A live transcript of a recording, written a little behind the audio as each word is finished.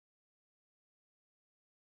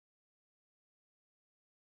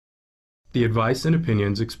The advice and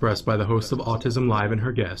opinions expressed by the host of Autism Live and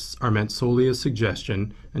her guests are meant solely as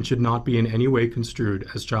suggestion and should not be in any way construed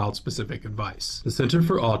as child-specific advice. The Center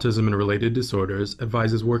for Autism and Related Disorders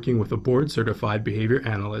advises working with a board-certified behavior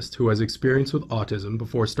analyst who has experience with autism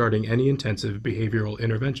before starting any intensive behavioral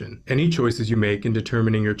intervention. Any choices you make in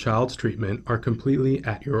determining your child's treatment are completely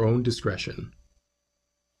at your own discretion.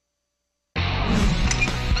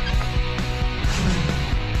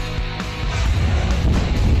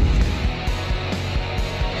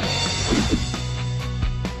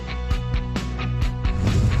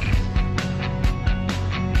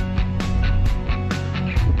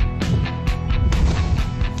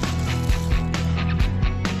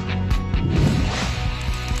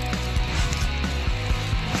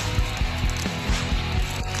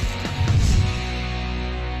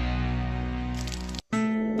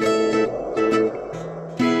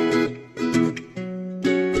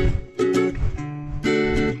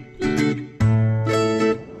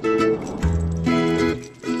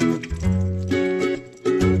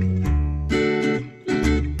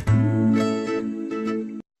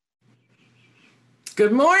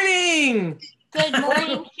 Good morning. Good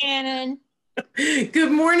morning, Shannon.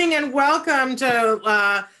 Good morning and welcome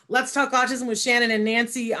to Let's Talk Autism with Shannon and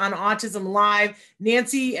Nancy on Autism Live.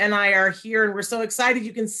 Nancy and I are here and we're so excited.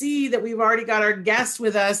 You can see that we've already got our guest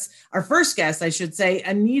with us, our first guest, I should say,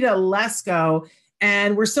 Anita Lesko.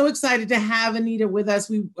 And we're so excited to have Anita with us.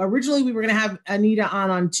 We were going to have Anita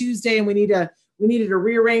on Tuesday and we needed to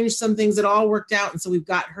rearrange some things that all worked out. And so we've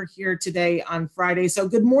got her here today on Friday. So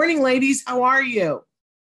good morning, ladies. How are you?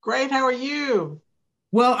 Great. How are you?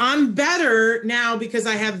 Well, I'm better now because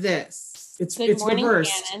I have this. It's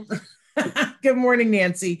reversed. Good morning,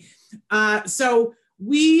 Nancy. So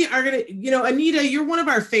we are going to, Anita, you're one of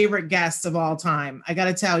our favorite guests of all time. I got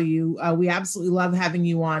to tell you, we absolutely love having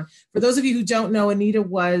you on. For those of you who don't know, Anita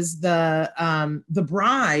was the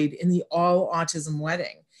bride in the all autism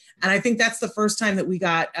wedding. And I think that's the first time that we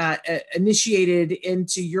got initiated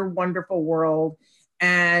into your wonderful world.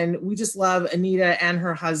 And we just love Anita and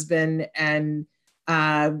her husband. And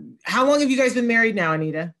how long have you guys been married now,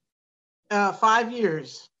 Anita? 5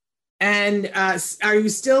 years. And are you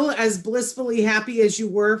still as blissfully happy as you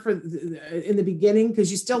were in the beginning? Because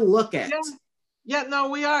you still look it. Yeah, no,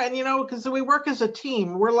 we are. And, because we work as a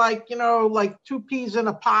team. We're like, like two peas in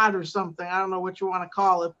a pod or something. I don't know what you want to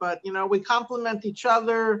call it. But, we complement each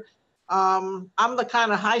other. I'm the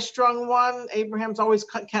kind of high-strung one. Abraham's always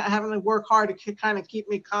having to work hard to kind of keep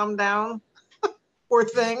me calmed down. Poor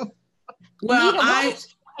thing. Well,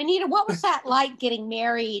 Anita, what was that like getting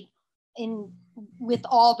married with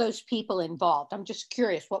all those people involved? I'm just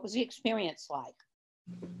curious. What was the experience like?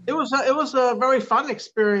 It was a very fun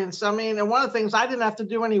experience. I mean, and one of the things, I didn't have to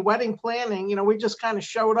do any wedding planning. We just kind of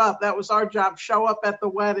showed up. That was our job, show up at the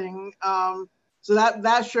wedding. So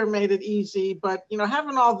that sure made it easy. But,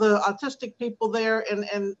 having all the autistic people there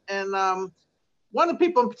and one of the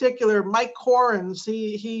people in particular, Mike Corrins,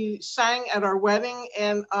 he sang at our wedding.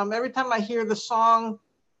 And every time I hear the song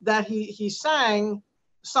that he sang,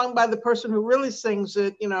 sung by the person who really sings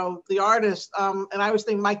it, the artist, and I always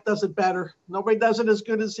think Mike does it better. Nobody does it as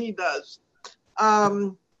good as he does.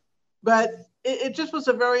 But it just was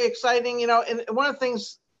a very exciting, and one of the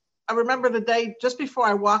things, I remember the day just before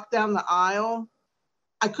I walked down the aisle,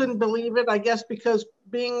 I couldn't believe it, I guess, because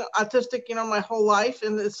being autistic, my whole life,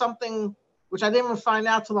 and it's something which I didn't even find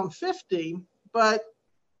out till I'm 50, but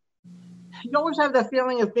you always have that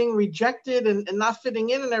feeling of being rejected and not fitting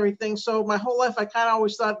in and everything. So my whole life, I kind of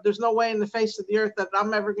always thought there's no way in the face of the earth that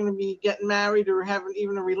I'm ever going to be getting married or having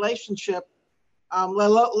even a relationship, let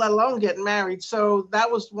alone getting married. So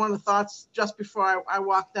that was one of the thoughts just before I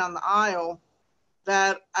walked down the aisle,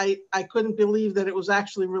 that I couldn't believe that it was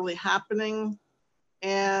actually really happening.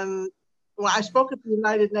 And well, I spoke at the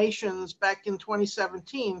United Nations back in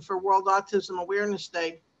 2017 for World Autism Awareness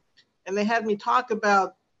Day, and they had me talk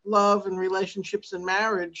about love and relationships and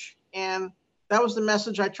marriage. And that was the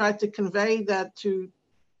message I tried to convey, that to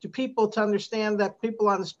people, to understand that people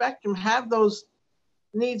on the spectrum have those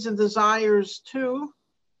needs and desires too.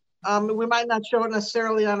 We might not show it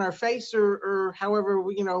necessarily on our face or however,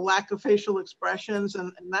 lack of facial expressions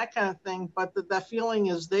and that kind of thing, but that feeling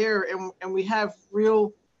is there, and we have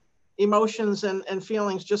real emotions and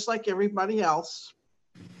feelings just like everybody else.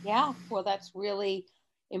 Yeah, well, that's really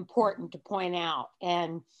important to point out.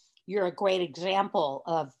 And you're a great example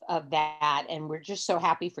of that. And we're just so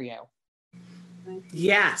happy for you.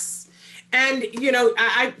 Yes. And,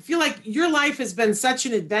 I feel like your life has been such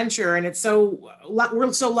an adventure, and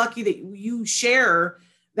we're so lucky that you share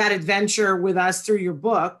that adventure with us through your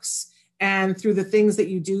books and through the things that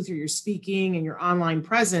you do through your speaking and your online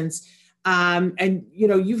presence. And you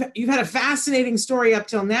know, you've had a fascinating story up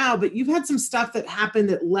till now, but you've had some stuff that happened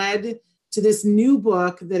that led to this new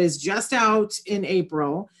book that is just out in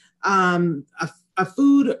April, a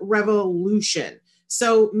food revolution.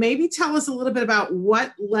 So maybe tell us a little bit about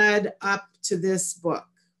what led up to this book.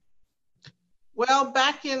 Well,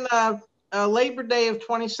 back in Labor Day of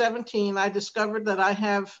 2017, I discovered that I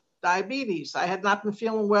have diabetes. I had not been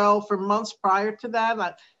feeling well for months prior to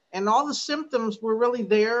that, and all the symptoms were really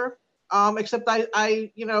there, except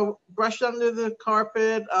I you know, brushed under the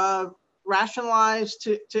carpet, rationalized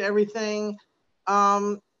to everything,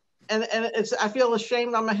 and I feel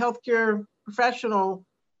ashamed. I'm a healthcare professional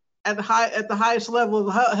at the highest level of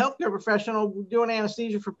a healthcare professional doing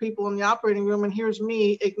anesthesia for people in the operating room, and here's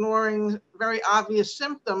me ignoring very obvious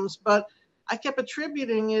symptoms, but I kept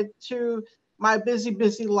attributing it to my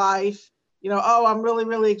busy life. You know, oh, I'm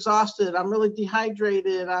really exhausted. I'm really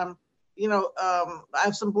dehydrated. I'm, you know, I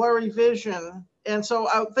have some blurry vision. And so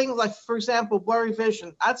things like, for example, blurry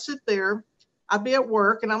vision, I'd sit there, I'd be at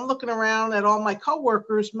work and I'm looking around at all my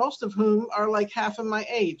coworkers, most of whom are like half of my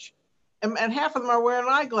age. And half of them are wearing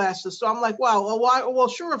eyeglasses. So I'm like, wow, well, why? Well,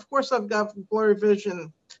 sure, of course I've got blurry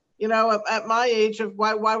vision. You know, at my age,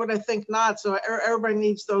 why would I think not? So everybody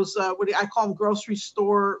needs those, I call them grocery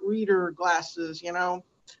store reader glasses, you know.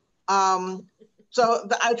 So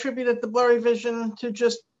I attributed the blurry vision to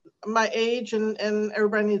just my age, and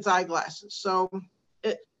everybody needs eyeglasses. So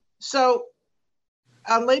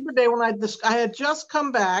on Labor Day, when I had just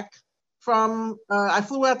come back from, I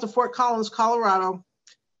flew out to Fort Collins, Colorado,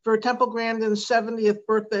 for Temple Grandin's 70th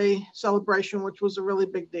birthday celebration, which was a really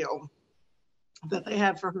big deal that they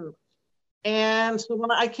had for her. And so when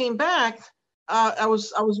I came back, I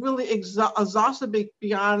was really exhausted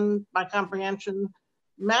beyond my comprehension,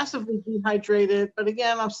 massively dehydrated. But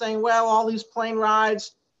again, I'm saying, well, all these plane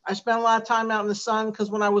rides, I spent a lot of time out in the sun, because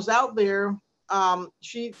when I was out there,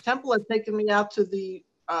 Temple had taken me out to the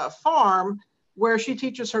farm where she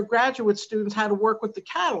teaches her graduate students how to work with the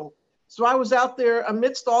cattle. So I was out there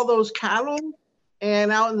amidst all those cattle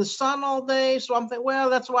and out in the sun all day. So I'm thinking, well,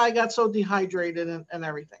 that's why I got so dehydrated and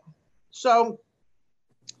everything. So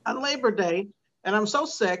on Labor Day, and I'm so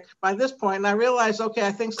sick by this point, and I realized, okay,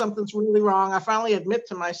 I think something's really wrong. I finally admit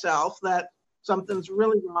to myself that something's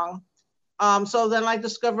really wrong. So then I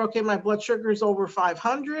discover, okay, my blood sugar is over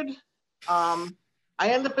 500. I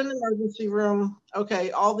end up in the emergency room.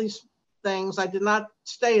 Okay, all these things. I did not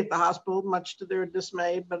stay at the hospital, much to their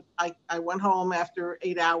dismay, but I went home after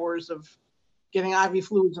 8 hours of getting IV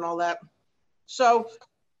fluids and all that. So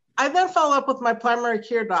I then followed up with my primary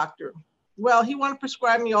care doctor. Well, he wanted to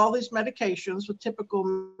prescribe me all these medications with typical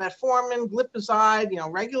metformin, glipizide, you know,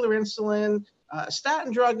 regular insulin,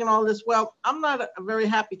 statin drug and all this. Well, I'm not a very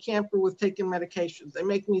happy camper with taking medications. They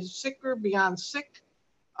make me sicker beyond sick.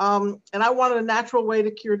 And I wanted a natural way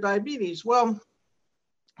to cure diabetes. Well,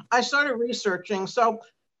 I started researching. So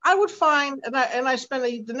I would find, and I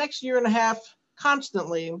spent the next year and a half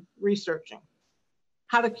constantly researching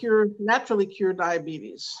how to naturally cure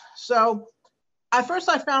diabetes. So I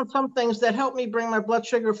found some things that helped me bring my blood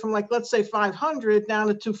sugar from, like, let's say 500 down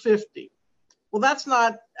to 250. Well, that's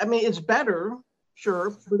not, I mean, it's better,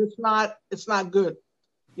 sure, but it's not good.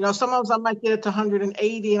 You know, sometimes I might get it to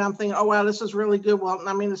 180 and I'm thinking, oh, wow, this is really good. Well,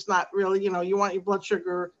 I mean, it's not really, you know, you want your blood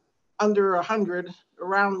sugar under 100,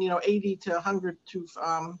 around, you know, 80 to 100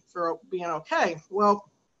 for being okay.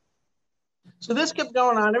 Well, so this kept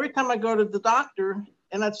going on. Every time I go to the doctor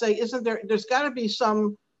and I'd say, there's got to be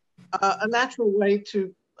some, a natural way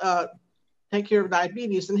to take care of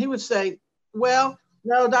diabetes. And he would say, well,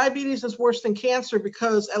 no, diabetes is worse than cancer,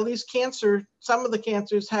 because at least cancer, some of the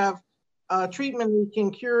cancers have treatment, you can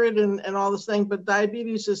cure it and all this thing, but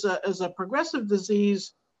diabetes is a progressive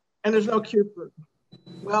disease and there's no cure for it.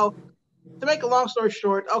 Well, to make a long story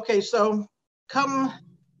short, okay, so come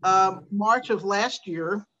March of last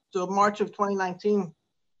year, so March of 2019,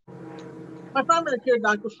 my primary care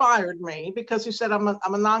doctor fired me because he said I'm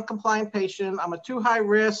a non-compliant patient, I'm a too high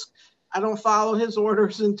risk, I don't follow his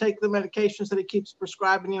orders and take the medications that he keeps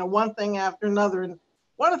prescribing, you know, one thing after another. And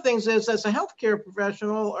one of the things is, as a healthcare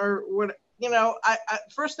professional, or what, you know, I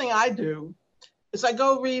first thing I do is I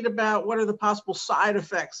go read about what are the possible side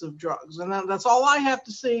effects of drugs. And that's all I have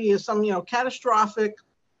to see is some, you know, catastrophic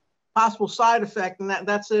possible side effect. And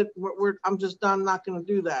that's it. I'm just done, not going to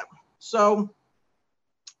do that. So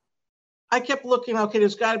I kept looking, okay,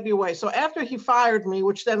 there's got to be a way. So after he fired me,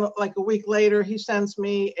 which then like a week later, he sends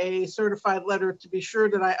me a certified letter to be sure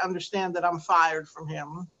that I understand that I'm fired from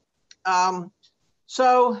him.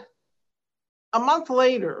 So a month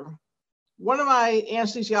later, one of my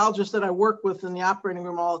anesthesiologists that I work with in the operating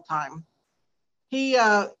room all the time, he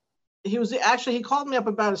he called me up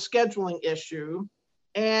about a scheduling issue,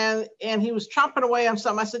 and he was chomping away on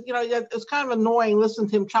something. I said, it's kind of annoying listening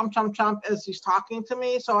to him chomp as he's talking to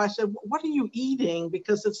me. So I said, what are you eating?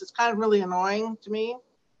 Because it's kind of really annoying to me.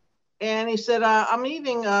 And he said, I'm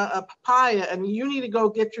eating a papaya, and you need to go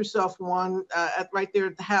get yourself one right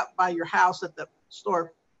there by your house at the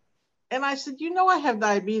store. And I said, I have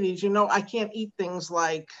diabetes. I can't eat things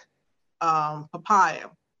like papaya.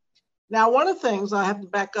 Now, one of the things I have to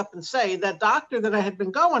back up and say, that doctor that I had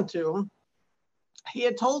been going to, he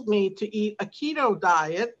had told me to eat a keto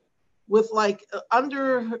diet with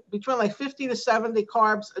between 50 to 70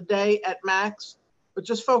 carbs a day at max, but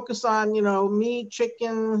just focus on, meat,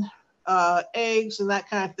 chicken, eggs, and that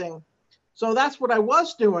kind of thing. So that's what I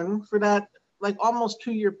was doing for that almost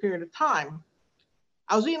 2-year period of time.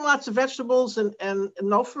 I was eating lots of vegetables and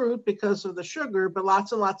no fruit because of the sugar, but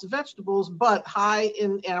lots and lots of vegetables, but high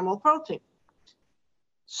in animal protein.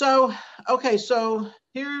 So, okay, so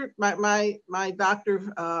here my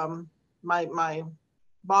doctor, my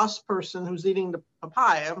boss person who's eating the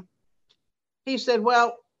papaya, he said,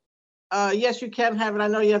 well, yes, you can have it. I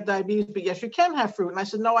know you have diabetes, but yes, you can have fruit. And I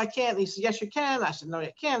said, no, I can't. And he said, yes, you can. I said, no,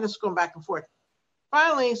 you can't. This is going back and forth.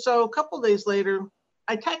 Finally, so a couple of days later,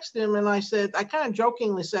 I texted him and I said, I kind of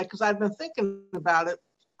jokingly said, because I'd been thinking about it,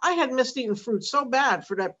 I had missed eating fruit so bad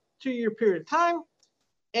for that 2-year period of time.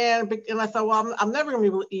 And I thought, well, I'm never going to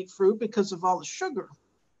be able to eat fruit because of all the sugar.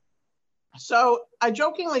 So I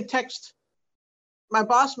jokingly text my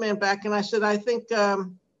boss man back and I said, I think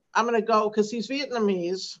I'm going to go, because he's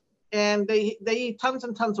Vietnamese and they eat tons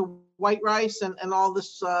and tons of white rice and all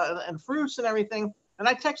this and fruits and everything. And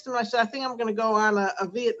I texted him, I said, I think I'm going to go on a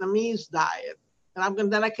Vietnamese diet.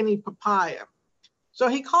 And then I can eat papaya. So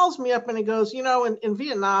he calls me up and he goes, in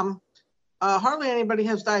Vietnam, hardly anybody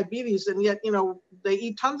has diabetes. And yet, they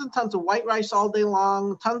eat tons and tons of white rice all day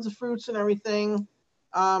long, tons of fruits and everything.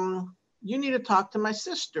 You need to talk to my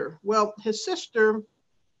sister. Well, his sister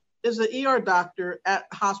is an ER doctor at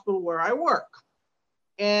the hospital where I work.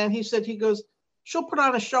 And he goes, she'll put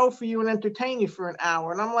on a show for you and entertain you for an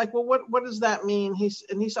hour. And I'm like, well, what does that mean? He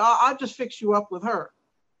said, I'll just fix you up with her.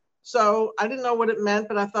 So I didn't know what it meant,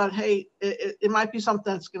 but I thought, hey, it might be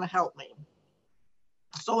something that's going to help me.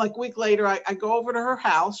 So a week later, I go over to her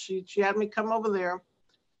house. She had me come over there,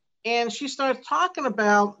 and she starts talking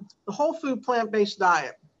about the whole food plant-based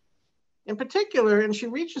diet in particular. And she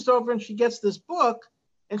reaches over and she gets this book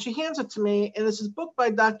and she hands it to me. And this is a book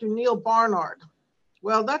by Dr. Neal Barnard.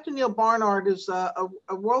 Well, Dr. Neal Barnard is a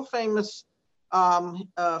world famous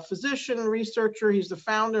physician, researcher. He's the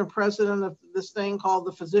founder and president of this thing called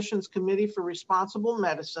the Physicians Committee for Responsible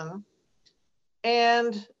Medicine.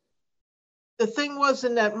 And the thing was,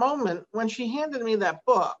 in that moment, when she handed me that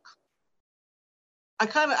book,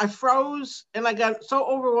 I froze and I got so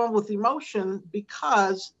overwhelmed with emotion,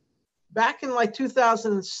 because back in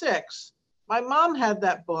 2006, my mom had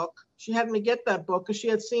that book. She had me get that book because she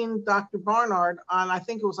had seen Dr. Barnard on, I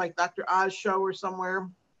think it was Dr. Oz show or somewhere.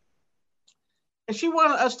 And she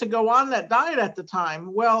wanted us to go on that diet at the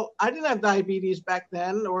time. Well, I didn't have diabetes back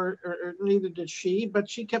then, or neither did she, but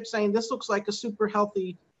she kept saying, this looks like a super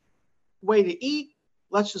healthy way to eat.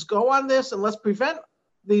 Let's just go on this and let's prevent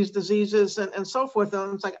these diseases and so forth.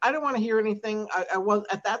 And it's I didn't want to hear anything. I was,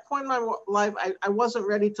 at that point in my life, I wasn't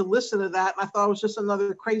ready to listen to that. And I thought it was just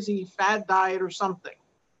another crazy fad diet or something.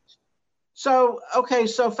 So, okay,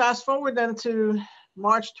 so fast forward then to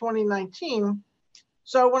March 2019.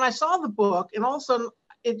 So when I saw the book, and all of a sudden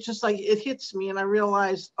it just it hits me, and I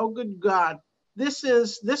realized, oh, good God, this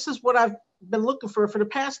is what I've been looking for the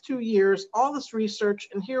past 2 years, all this research,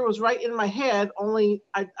 and here it was right in my head, only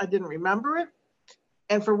I didn't remember it.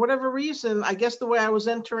 And for whatever reason, I guess the way I was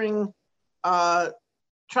entering, trying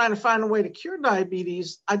to find a way to cure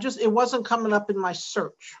diabetes, it wasn't coming up in my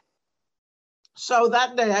search. So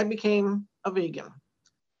that day I became a vegan.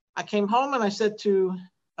 I came home and I said to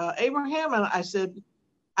Abraham, and I said,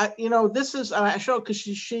 this is, I showed, because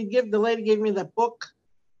the lady gave me that book,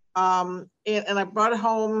 and I brought it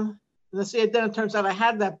home. And then it turns out I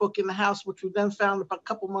had that book in the house, which we then found about a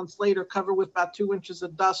couple months later, covered with about 2 inches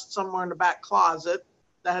of dust somewhere in the back closet.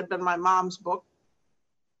 That had been my mom's book.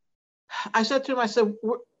 I said to him, I said,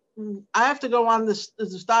 I have to go on this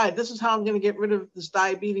diet. This is how I'm going to get rid of this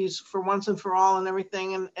diabetes for once and for all and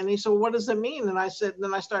everything. And he said, well, what does it mean? And I said,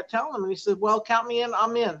 then I start telling him, and he said, well, count me in,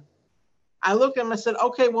 I'm in. I looked at him and I said,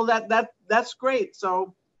 okay, well, that's great.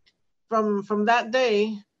 So from that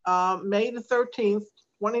day, May the 13th,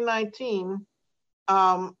 2019,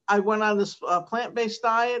 I went on this plant-based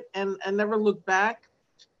diet and never looked back.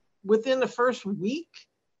 Within the first week,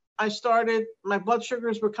 my blood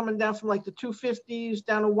sugars were coming down from like the 250s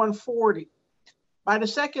down to 140. By the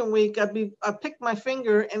second week, I'd pick my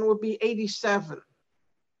finger and it would be 87.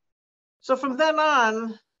 So from then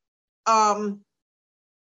on,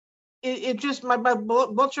 it just, my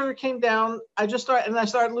blood sugar came down. I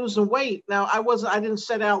started losing weight. Now I didn't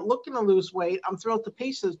set out looking to lose weight. I'm thrilled to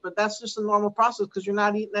pieces, but that's just a normal process because you're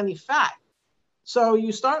not eating any fat. So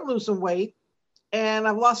you start losing weight, and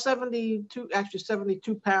I've lost 72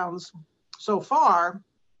 pounds so far.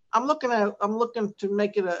 I'm looking to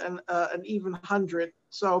make it an even 100.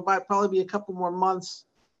 So by probably be a couple more months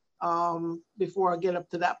before I get up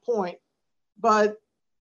to that point. But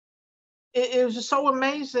it was just so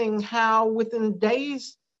amazing how within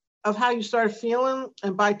days of how you start feeling,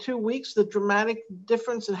 and by 2 weeks, the dramatic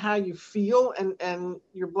difference in how you feel and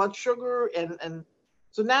your blood sugar. And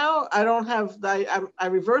so now I don't have, I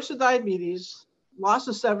reversed the diabetes, lost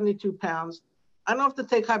the 72 pounds. I don't have to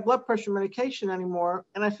take high blood pressure medication anymore.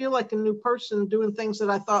 And I feel like a new person doing things that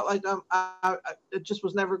I thought like it just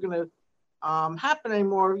was never going to happen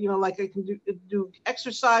anymore. You know, like I can do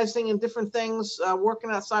exercising and different things,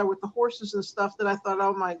 working outside with the horses and stuff that I thought,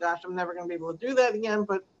 oh my gosh, I'm never going to be able to do that again.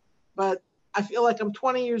 But I feel like I'm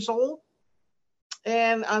 20 years old.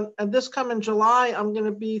 And this coming July, I'm going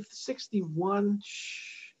to be 61.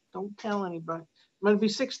 Shh, don't tell anybody. I'm going to be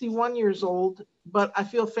 61 years old, but I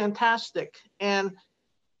feel fantastic. And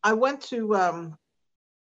I went to,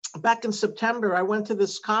 back in September, I went to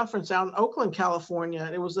this conference out in Oakland, California.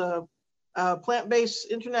 It was a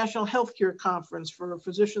plant-based international healthcare conference for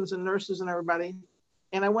physicians and nurses and everybody.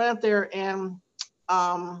 And I went out there and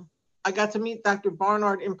I got to meet Dr.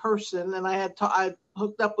 Barnard in person, and I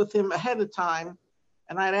hooked up with him ahead of time.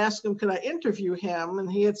 And I'd asked him, could I interview him?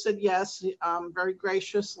 And he had said yes, very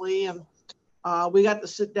graciously. And we got to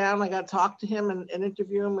sit down. I got to talk to him and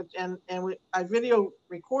interview him. I video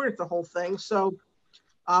recorded the whole thing. So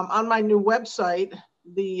on my new website,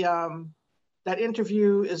 that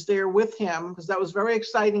interview is there with him, because that was very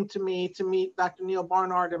exciting to me to meet Dr. Neal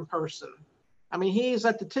Barnard in person. I mean, he's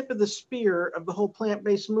at the tip of the spear of the whole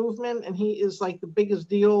plant-based movement, and he is like the biggest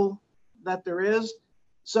deal that there is.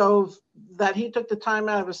 So that he took the time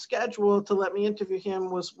out of his schedule to let me interview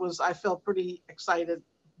him was I felt pretty excited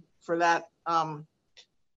for that. But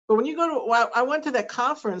when you I went to that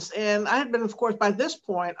conference, and I had been, of course, by this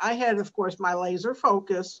point, I had, of course, my laser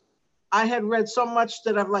focus. I had read so much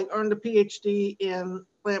that I've like earned a PhD in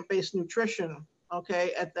plant-based nutrition,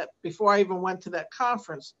 okay, before I even went to that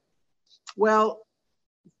conference. Well,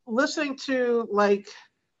 listening to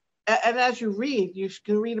and as you read, you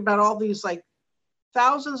can read about all these like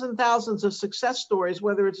thousands and thousands of success stories,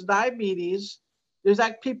 whether it's diabetes, there's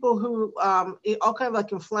like people who, all kind of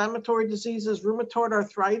like inflammatory diseases, rheumatoid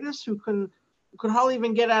arthritis, who could hardly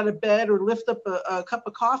even get out of bed or lift up a cup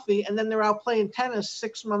of coffee, and then they're out playing tennis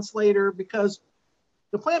 6 months later, because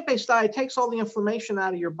the plant-based diet takes all the inflammation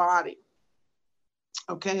out of your body,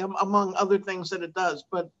 okay, among other things that it does.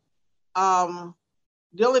 But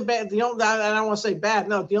the only I don't want to say bad,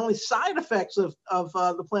 no, the only side effects of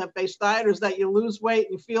the plant-based diet is that you lose weight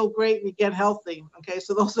and you feel great and you get healthy, okay?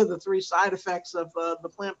 So those are the 3 side effects of the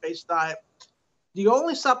plant-based diet. The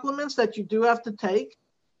only supplements that you do have to take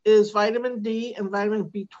is vitamin D and vitamin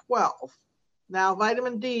B12. Now,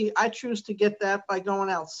 vitamin D, I choose to get that by going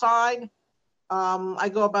outside. I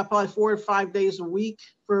go about probably 4 or 5 days a week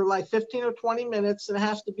for like 15 or 20 minutes, and it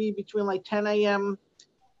has to be between like 10 a.m.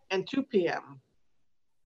 and 2 p.m.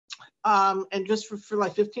 And just for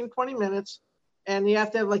like 15, 20 minutes. And you have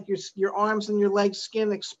to have like your arms and your legs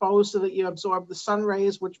skin exposed so that you absorb the sun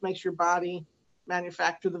rays, which makes your body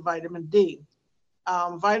manufacture the vitamin D.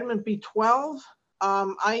 Vitamin B12,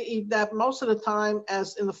 I eat that most of the time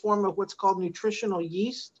as in the form of what's called nutritional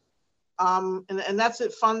yeast. And that's a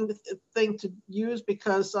fun thing to use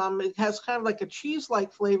because it has kind of like a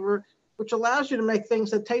cheese-like flavor, which allows you to make things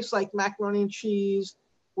that taste like macaroni and cheese,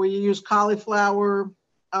 where you use cauliflower,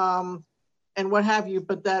 and what have you,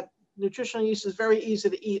 but that nutritional yeast is very easy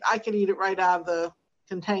to eat. I can eat it right out of the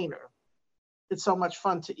container. It's so much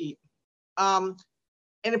fun to eat. And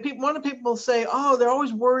if one of the people say, oh, they're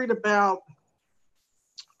always worried about,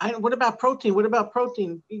 what about protein? What about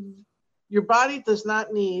protein? Your body does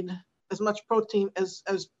not need as much protein as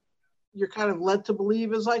you're kind of led to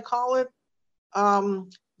believe, as I call it.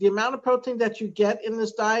 The amount of protein that you get in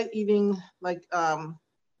this diet, eating like the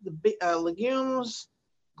legumes,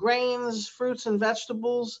 grains, fruits, and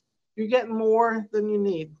vegetables, you're getting more than you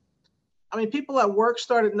need. I mean, people at work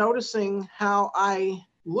started noticing how I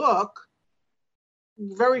look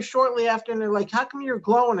very shortly after, and they're like, how come you're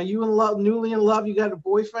glowing? Are you in love, newly in love? You got a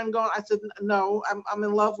boyfriend going? I said, no, I'm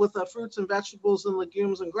in love with fruits and vegetables and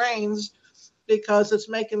legumes and grains because it's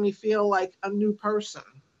making me feel like a new person.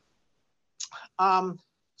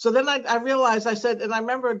 So then I realized, I said, and I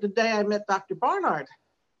remember the day I met Dr. Barnard,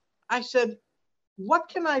 I said, what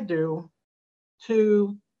can I do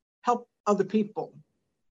to help other people?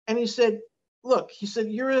 And he said, look, he said,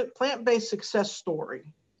 you're a plant-based success story.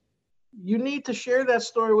 You need to share that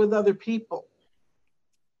story with other people.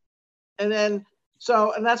 And then,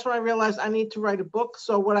 and that's when I realized I need to write a book.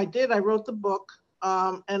 So what I did, I wrote the book,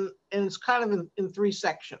 and it's kind of in 3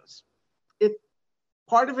 sections.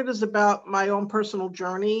 Part of it is about my own personal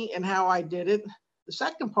journey and how I did it. The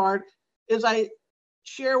second part is I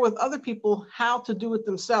share with other people how to do it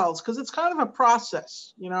themselves, because it's kind of a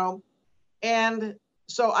process, you know? And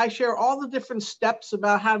so I share all the different steps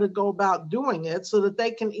about how to go about doing it so that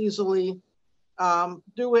they can easily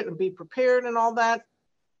do it and be prepared and all that.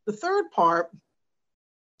 The third part,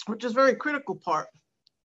 which is a very critical part,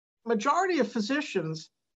 majority of physicians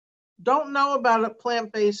don't know about a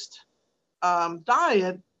plant-based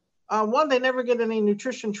diet. One, they never get any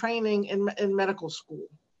nutrition training in medical school.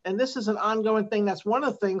 And this is an ongoing thing. That's one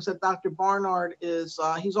of the things that Dr. Barnard is,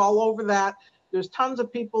 he's all over that. There's tons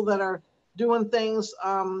of people that are doing things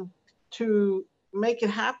to make it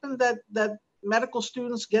happen that medical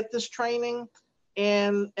students get this training,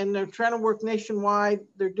 and they're trying to work nationwide.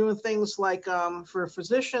 They're doing things like for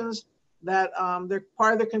physicians that they're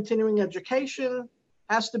part of their continuing education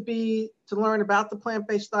has to be to learn about the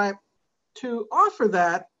plant-based diet, to offer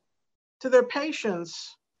that to their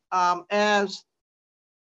patients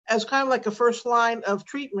as kind of like a first line of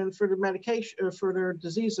treatment for the medication or for their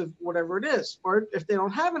disease of whatever it is, or if they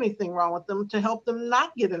don't have anything wrong with them, to help them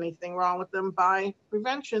not get anything wrong with them by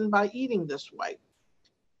prevention, by eating this way.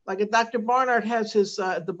 Like Dr. Barnard has his,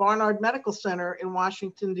 the Barnard Medical Center in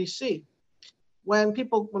Washington, D.C. When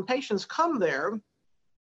patients come there,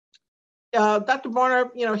 Dr. Barnard,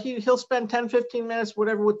 you know, he'll spend 10, 15 minutes,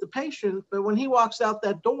 whatever, with the patient, but when he walks out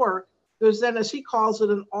that door, there's then, as he calls it,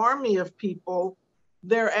 an army of people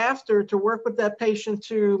thereafter to work with that patient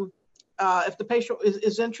to, if the patient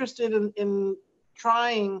is interested in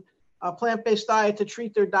trying a plant-based diet to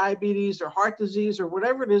treat their diabetes or heart disease or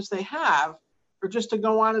whatever it is they have, or just to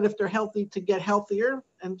go on it if they're healthy, to get healthier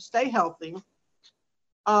and stay healthy.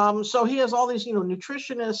 So he has all these, you know,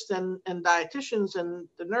 nutritionists and dietitians and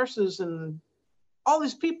the nurses and all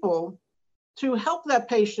these people to help that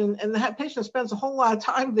patient. And that patient spends a whole lot of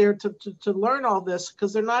time there to learn all this,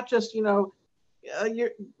 because they're not just, you know,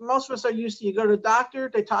 most of us are used to, you go to the doctor,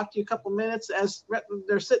 they talk to you a couple minutes as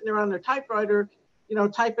they're sitting there on their typewriter, you know,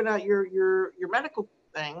 typing out your medical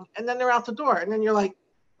thing, and then they're out the door, and then you're like,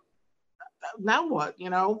 now what, you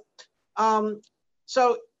know?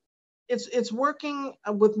 So it's working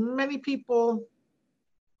with many people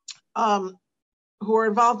who are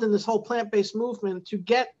involved in this whole plant-based movement to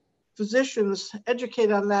get physicians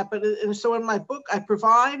educated on that. And so in my book, I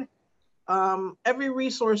provide every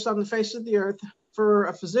resource on the face of the earth for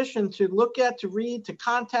a physician to look at, to read, to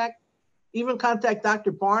contact, even contact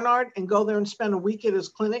Dr. Barnard and go there and spend a week at his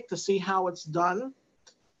clinic to see how it's done.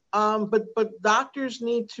 But doctors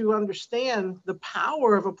need to understand the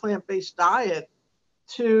power of a plant-based diet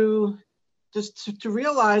to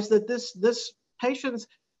realize that this patients,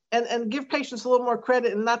 and give patients a little more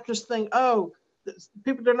credit and not just think, oh,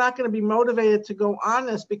 people, they're not going to be motivated to go on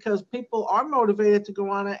this, because people are motivated to go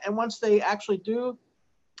on it. And once they actually do,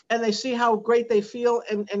 and they see how great they feel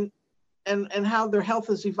and how their health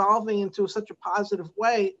is evolving into such a positive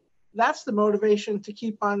way, that's the motivation to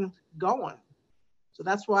keep on going. So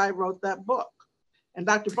that's why I wrote that book. And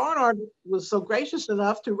Dr. Barnard was so gracious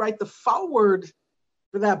enough to write the foreword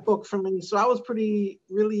for that book for me. So I was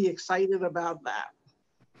really excited about that.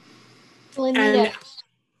 Anita,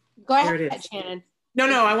 go ahead, Shannon.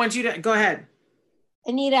 No, I want you to go ahead.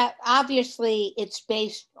 Anita, obviously it's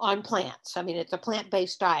based on plants. I mean, it's a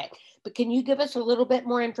plant-based diet, but can you give us a little bit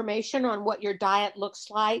more information on what your diet looks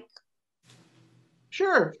like?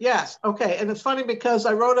 Sure, yes. Okay, and it's funny because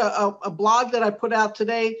I wrote a blog that I put out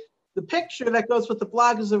today. The picture that goes with the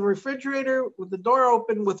blog is a refrigerator with the door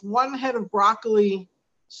open with one head of broccoli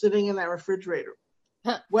sitting in that refrigerator.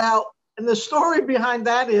 Huh. Well, and the story behind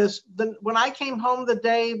that is when I came home the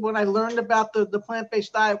day when I learned about the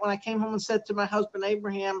plant-based diet, when I came home and said to my husband,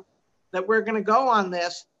 Abraham, that we're going to go on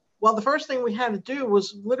this, well, the first thing we had to do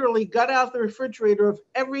was literally gut out the refrigerator of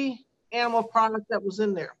every animal product that was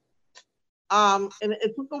in there. And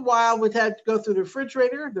it took a while. We had to go through the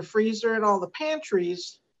refrigerator, the freezer, and all the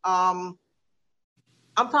pantries. And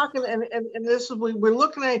I'm talking, and this is, we're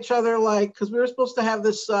looking at each other like, because we were supposed to have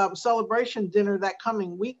this celebration dinner that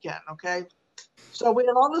coming weekend, okay? So we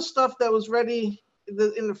had all this stuff that was ready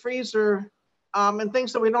in the freezer, and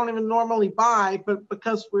things that we don't even normally buy, but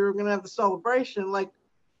because we were gonna have the celebration, like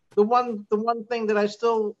the one thing that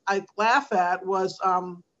I laugh at was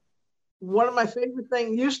one of my favorite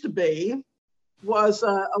things used to be was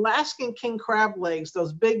Alaskan king crab legs,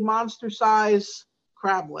 those big monster size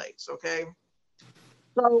crab legs, okay?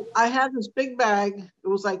 So I had this big bag. It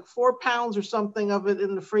was like 4 pounds or something of it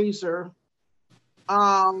in the freezer.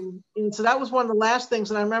 And so that was one of the last things.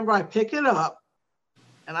 And I remember I pick it up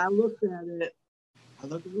and I looked at it. I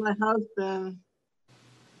looked at my husband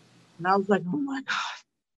and I was like, oh my God.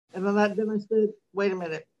 And then I said, wait a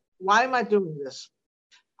minute, why am I doing this?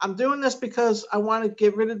 I'm doing this because I want to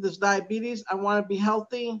get rid of this diabetes. I want to be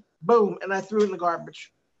healthy. Boom. And I threw it in the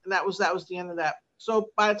garbage. And that was the end of that. So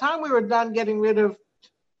by the time we were done getting rid of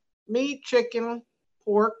meat, chicken,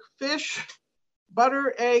 pork, fish,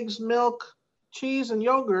 butter, eggs, milk, cheese, and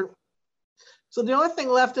yogurt. So the only thing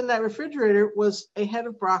left in that refrigerator was a head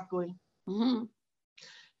of broccoli. Mm-hmm.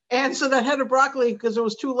 And so that head of broccoli, because it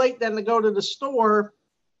was too late then to go to the store,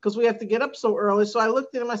 because we have to get up so early. So I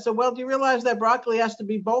looked at him, I said, well, do you realize that broccoli has to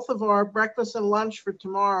be both of our breakfast and lunch for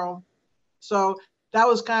tomorrow? So that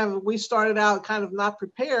was we started out kind of not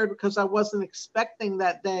prepared because I wasn't expecting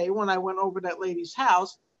that day when I went over that lady's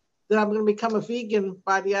house that I'm going to become a vegan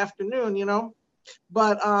by the afternoon, you know?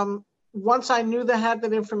 But once I knew they had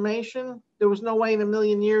that information, there was no way in a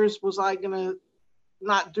million years was I going to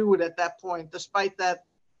not do it at that point, despite that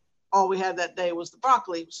all we had that day was the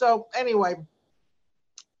broccoli. So anyway,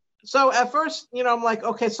 so at first, you know, I'm like,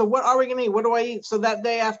 okay, so what are we going to eat? What do I eat? So that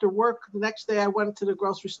day after work, the next day I went to the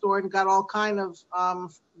grocery store and got all kind of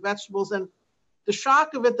vegetables. And the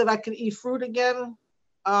shock of it that I could eat fruit again,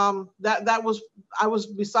 I was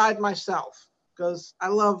beside myself because I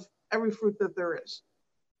love every fruit that there is.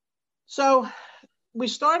 So we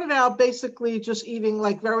started out basically just eating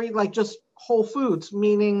just whole foods,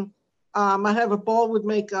 meaning I have a bowl would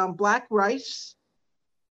make black rice,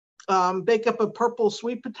 bake up a purple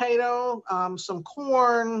sweet potato, some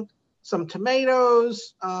corn, some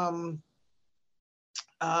tomatoes,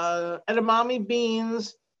 edamame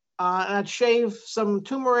beans, and I'd shave some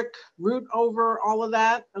turmeric root over all of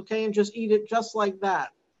that, okay, and just eat it just like that.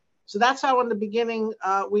 So that's how in the beginning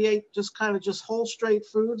we ate just whole straight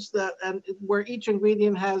foods and where each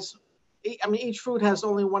ingredient each food has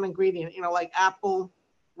only one ingredient, you know, like apple,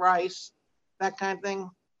 rice, that kind of thing.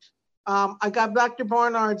 I got Dr.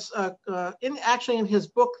 Barnard's in his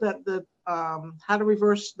book that How to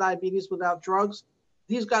Reverse Diabetes Without Drugs.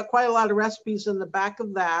 He's got quite a lot of recipes in the back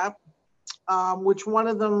of that. Which one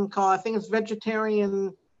of them called, I think it's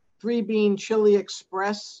Vegetarian 3-Bean Chili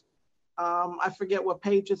Express. I forget what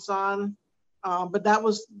page it's on, but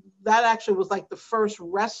that actually was like the first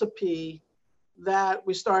recipe that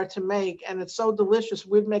we started to make. And it's so delicious.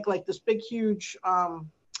 We'd make like this big, huge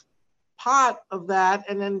pot of that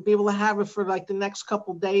and then be able to have it for like the next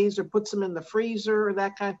couple days or put some in the freezer or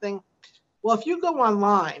that kind of thing. Well, if you go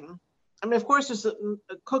online, I mean, of course, there's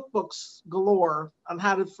cookbooks galore on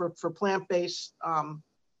how to for plant-based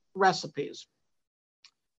recipes.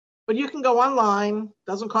 But you can go online,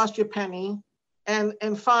 doesn't cost you a penny,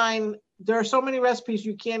 and find there are so many recipes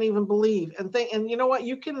you can't even believe. And you know what?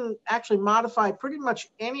 You can actually modify pretty much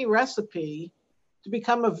any recipe to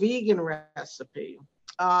become a vegan recipe.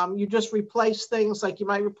 You just replace things like you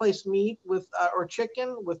might replace meat with or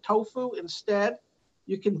chicken with tofu instead.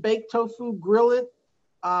 You can bake tofu, grill it,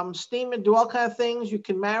 steam it, do all kinds of things. You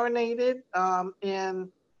can marinate it,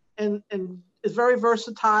 and it's very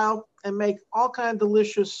versatile and make all kinds of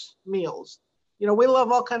delicious meals. You know, we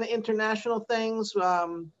love all kinds of international things.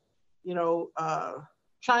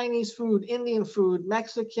 Chinese food, Indian food,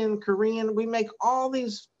 Mexican, Korean. We make all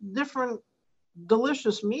these different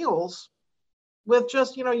delicious meals with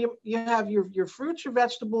just, you know, you have your fruits, your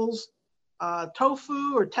vegetables,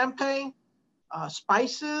 tofu or tempeh,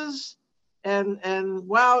 spices, and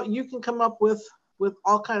wow, you can come up with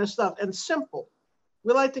all kind of stuff and simple.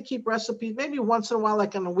 We like to keep recipes, maybe once in a while,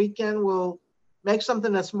 like on a weekend, we'll make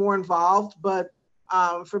something that's more involved, but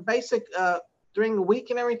for basic, during the week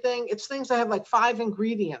and everything, it's things that have like 5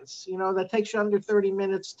 ingredients, you know, that takes you under 30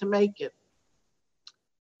 minutes to make it.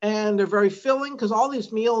 And they're very filling because all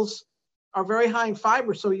these meals are very high in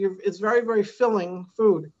fiber. So it's very, very filling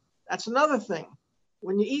food. That's another thing.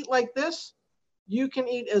 When you eat like this, you can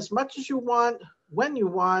eat as much as you want, when you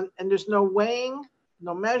want, and there's no weighing,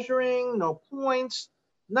 no measuring, no points,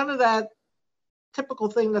 none of that typical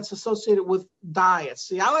thing that's associated with diets.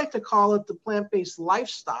 See, I like to call it the plant-based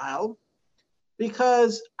lifestyle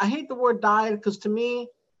because I hate the word diet, because to me,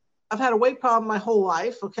 I've had a weight problem my whole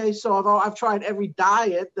life. Okay. So although I've tried every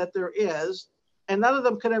diet that there is, and none of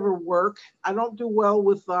them could ever work. I don't do well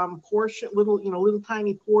with little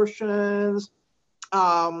tiny portions,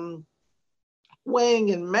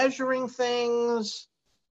 weighing and measuring things,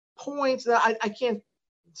 points. I can't,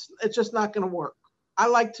 it's just not going to work. I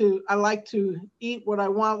like to eat what I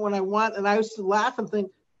want when I want. And I used to laugh and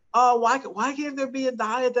think, oh, why can't there be a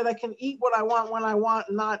diet that I can eat what I want when I want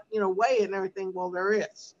and not, weigh it and everything? Well, there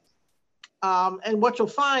is. And what you'll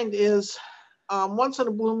find is once in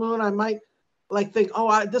a blue moon, I might think,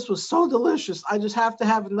 oh, this was so delicious. I just have to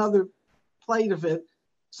have another plate of it.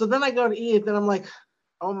 So then I go to eat it. Then I'm like,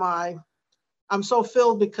 oh my, I'm so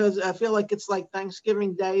filled, because I feel like it's like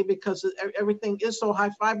Thanksgiving Day, because everything is so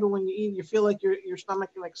high fiber. When you eat, you feel like your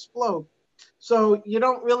stomach can explode. So you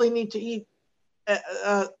don't really need to eat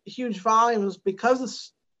huge volumes because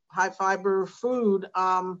it's high fiber food.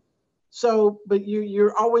 But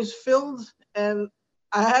you're always filled, and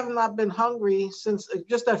I have not been hungry since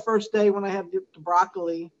just that first day when I had the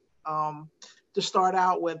broccoli to start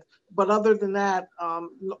out with. But other than that,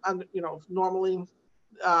 normally,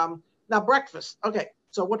 now breakfast. Okay,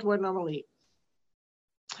 so what do I normally eat?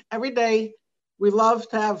 Every day, we love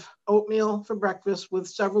to have oatmeal for breakfast with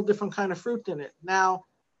several different kind of fruit in it. Now,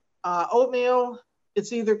 oatmeal,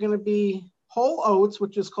 it's either going to be whole oats,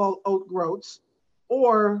 which is called oat groats,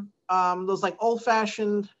 or those like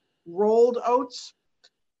old-fashioned rolled oats.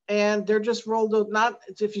 And they're just rolled out,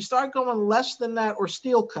 if you start going less than that, or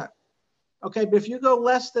steel cut. Okay, but if you go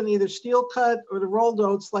less than either steel cut or the rolled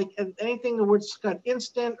oats, like anything that was cut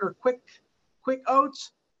instant or quick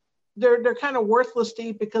oats, they're kind of worthless to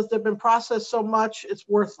eat because they've been processed so much, it's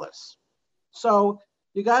worthless. So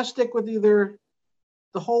you got to stick with either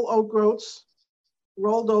the whole oat groats,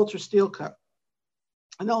 rolled oats, or steel cut.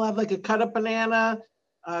 And they'll have like a cut up banana,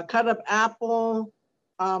 cut up apple.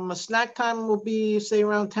 A snack time will be, say,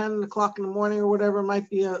 around 10 o'clock in the morning or whatever. It might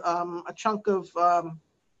be a chunk of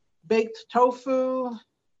baked tofu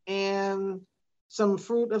and some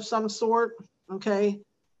fruit of some sort. Okay.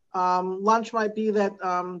 Lunch might be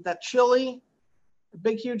that chili, a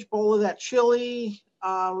big, huge bowl of that chili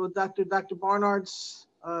with Dr. Barnard's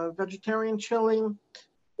vegetarian chili.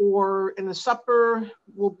 Or in the supper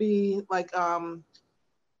will be like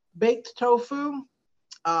baked tofu.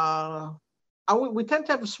 We tend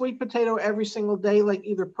to have a sweet potato every single day, like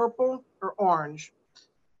either purple or orange.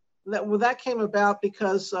 That came about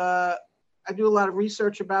because I do a lot of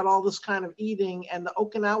research about all this kind of eating, and the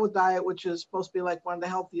Okinawa diet, which is supposed to be like one of the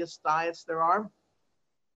healthiest diets there are,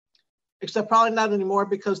 except probably not anymore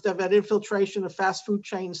because they've had infiltration of fast food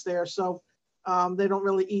chains there. So they don't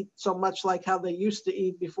really eat so much like how they used to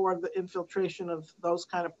eat before the infiltration of those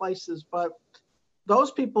kind of places. But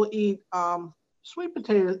those people eat sweet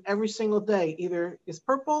potatoes every single day. Either it's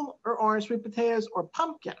purple or orange sweet potatoes or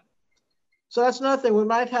pumpkin. So that's another thing. We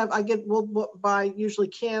might have, we'll buy usually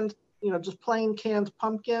canned, just plain canned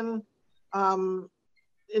pumpkin. In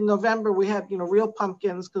November, we had, real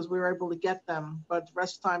pumpkins because we were able to get them. But the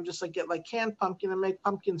rest of the time, just like get like canned pumpkin and make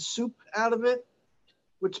pumpkin soup out of it,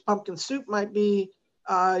 which pumpkin soup might be,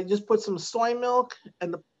 you just put some soy milk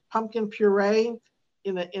and the pumpkin puree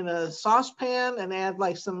in a saucepan and add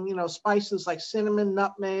like some, spices like cinnamon,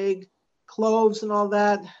 nutmeg, cloves and all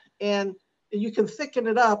that. And you can thicken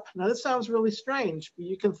it up. Now this sounds really strange, but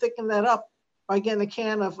you can thicken that up by getting a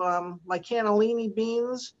can of like cannellini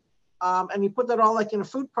beans. And you put that all like in a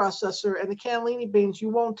food processor, and the cannellini beans, you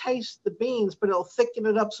won't taste the beans, but it'll thicken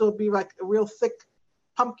it up. So it'll be like a real thick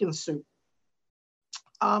pumpkin soup.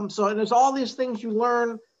 So there's all these things you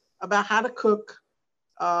learn about how to cook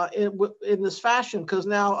in this fashion, because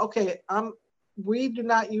now, okay, we do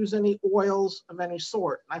not use any oils of any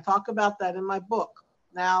sort. I talk about that in my book.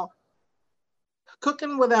 Now,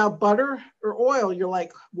 cooking without butter or oil, you're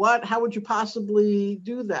like, what? How would you possibly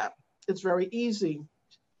do that? It's very easy.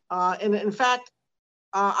 And in fact,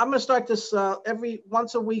 I'm going to start this every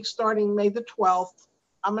once a week starting May the 12th.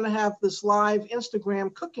 I'm going to have this live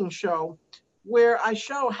Instagram cooking show where I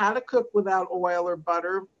show how to cook without oil or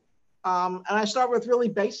butter. And I start with really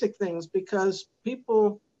basic things because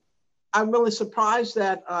I'm really surprised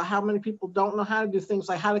at how many people don't know how to do things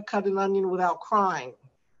like how to cut an onion without crying.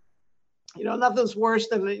 Nothing's worse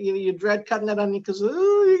than you dread cutting that onion because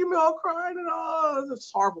you can be all crying and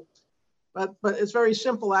it's horrible. But it's very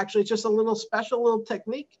simple, actually. It's just a little special little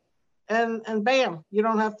technique. And bam, you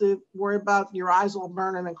don't have to worry about your eyes all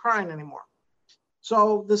burning and crying anymore.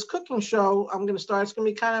 So this cooking show I'm going to start, it's going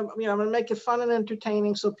to be kind of, I'm going to make it fun and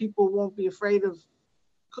entertaining so people won't be afraid of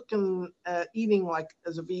cooking, eating like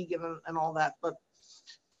as a vegan and all that. But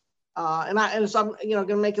And so I'm, going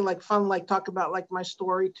to make it like fun, like talk about like my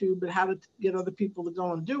story too, but how to get other people to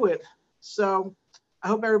go and do it. So I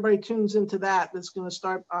hope everybody tunes into that. That's going to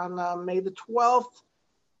start on May the 12th,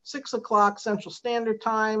 6 o'clock Central Standard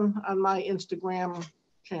Time on my Instagram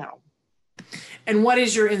channel. And what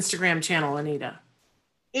is your Instagram channel, Anita?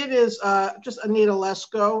 It is just Anita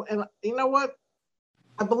Lesko. And you know what?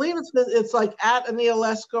 I believe it's like at Anita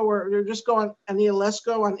Lesko, or you're just going Anita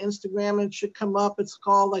Lesko on Instagram and it should come up. It's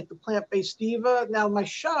called like the Plant-Based Diva. Now my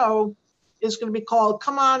show is going to be called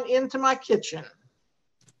Come On Into My Kitchen.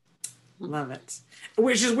 Love it.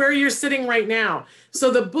 Which is where you're sitting right now.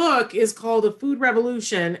 So the book is called The Food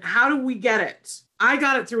Revolution. How do we get it? I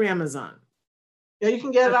got it through Amazon. Yeah, you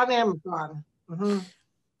can get it on Amazon.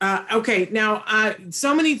 Mm-hmm. Okay. Now,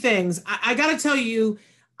 so many things. I got to tell you,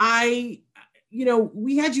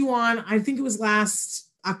 we had you on, I think it was last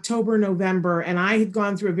October, November, and I had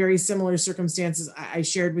gone through a very similar circumstances. I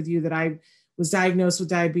shared with you that I was diagnosed with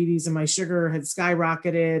diabetes and my sugar had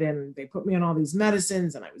skyrocketed and they put me on all these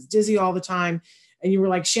medicines and I was dizzy all the time. And you were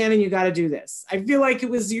like, Shannon, you got to do this. I feel like it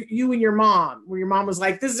was you and your mom, where your mom was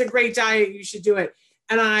like, this is a great diet, you should do it.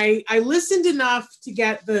 And I listened enough to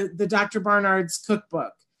get the Dr. Barnard's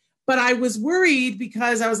cookbook, but I was worried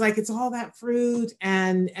because I was like, it's all that fruit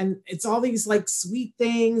and it's all these like sweet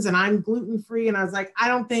things and I'm gluten-free. And I was like,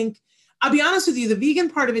 I'll be honest with you, the vegan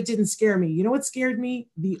part of it didn't scare me. You know what scared me?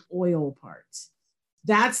 The oil part.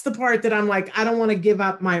 That's the part that I'm like, I don't want to give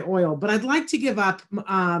up my oil, but I'd like to give up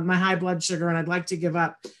my high blood sugar and I'd like to give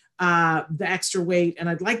up the extra weight. And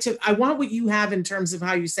I want what you have in terms of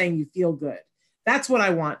how you're saying you feel good. That's what I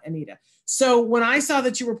want, Anita. So when I saw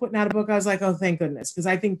that you were putting out a book, I was like, oh, thank goodness, because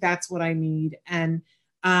I think that's what I need. And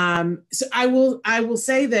so I will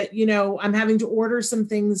say that, I'm having to order some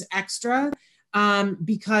things extra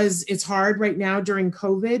because it's hard right now during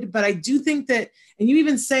COVID. But I do think that, and you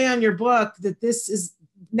even say on your book that this is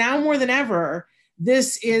now more than ever,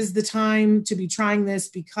 this is the time to be trying this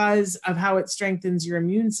because of how it strengthens your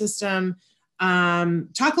immune system.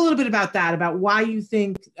 Talk a little bit about that, about why you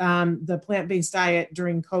think the plant-based diet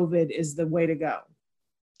during COVID is the way to go.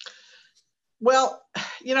 Well,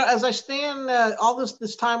 as I stand all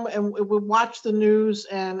this time and we watch the news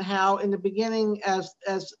and how in the beginning, as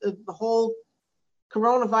the whole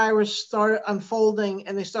coronavirus started unfolding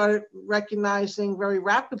and they started recognizing very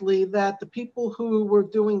rapidly that the people who were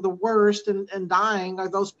doing the worst and dying are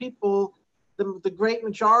those people, the great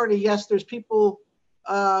majority. Yes, there's people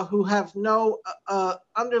who have no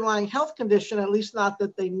underlying health condition, at least not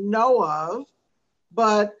that they know of,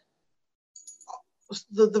 but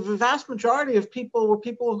the vast majority of people were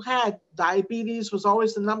people who had diabetes. Was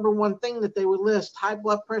always the number one thing that they would list, high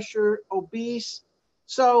blood pressure, obese.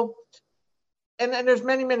 So, and there's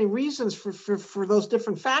many, many reasons for those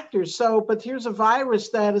different factors. So, but here's a virus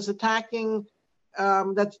that is attacking,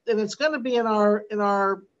 and it's going to be in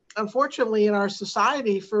our unfortunately in our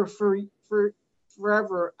society for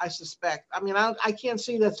forever, I suspect. I mean, I can't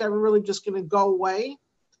see that's ever really just going to go away.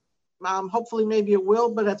 Hopefully, maybe it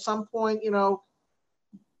will, but at some point,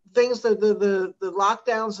 things that the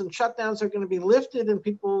lockdowns and shutdowns are going to be lifted, and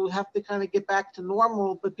people have to kind of get back to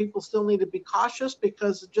normal. But people still need to be cautious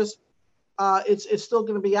because it's still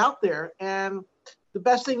going to be out there. And the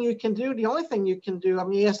best thing you can do, the only thing you can do, I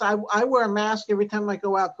mean, yes, I wear a mask every time I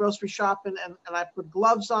go out grocery shopping, and I put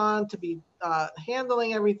gloves on to be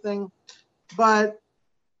handling everything. But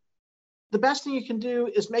the best thing you can do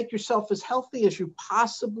is make yourself as healthy as you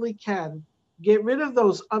possibly can. Get rid of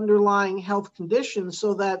those underlying health conditions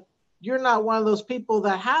so that you're not one of those people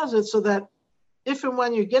that has it, so that if and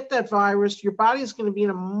when you get that virus, your body is going to be in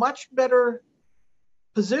a much better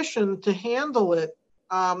position to handle it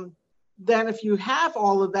than if you have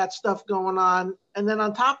all of that stuff going on. And then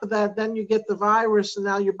on top of that, then you get the virus and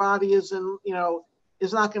now your body is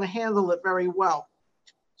not going to handle it very well.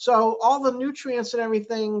 So all the nutrients and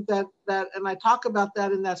everything that and I talk about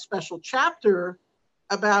that in that special chapter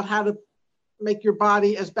about how to make your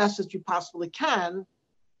body as best as you possibly can,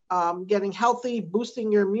 getting healthy,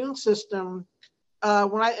 boosting your immune system.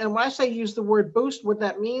 When I say use the word boost, what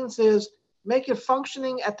that means is make it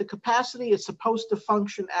functioning at the capacity it's supposed to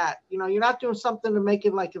function at. You're not doing something to make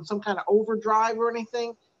it like in some kind of overdrive or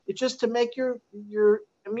anything. It's just to make your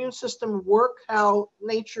immune system work how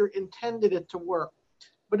nature intended it to work.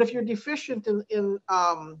 But if you're deficient in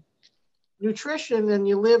nutrition and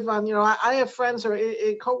you live on, I have friends or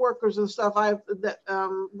coworkers and stuff. I have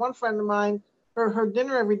one friend of mine, her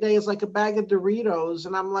dinner every day is like a bag of Doritos.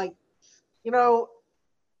 And I'm like,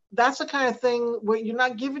 that's the kind of thing where you're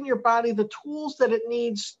not giving your body the tools that it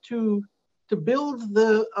needs to to build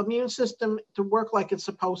the immune system to work like it's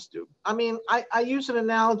supposed to. I mean, I use an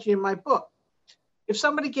analogy in my book. If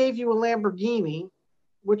somebody gave you a Lamborghini,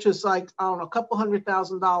 which is like, I don't know, a couple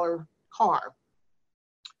 $100,000 car,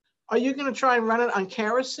 are you going to try and run it on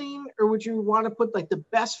kerosene, or would you want to put like the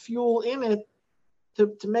best fuel in it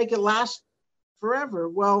to make it last forever?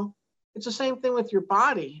 Well, it's the same thing with your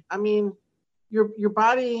body. I mean, your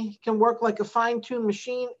body can work like a fine-tuned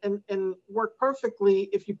machine and work perfectly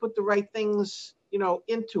if you put the right things, you know,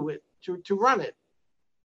 into it to run it.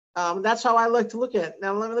 That's how I like to look at it.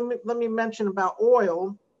 Now, let me mention about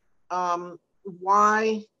oil,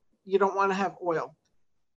 why you don't want to have oil.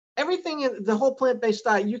 Everything in the whole plant-based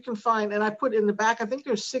diet you can find, and I put in the back, I think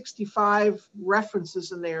there's 65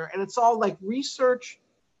 references in there, and it's all like research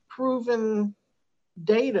proven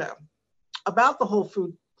data about the whole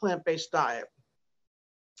food plant-based diet.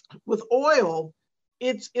 With oil,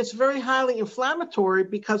 it's very highly inflammatory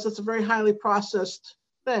because it's a very highly processed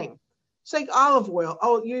thing. Say olive oil.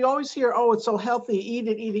 Oh, you always hear, oh, it's so healthy, eat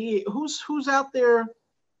it, eat it, eat it. Who's out there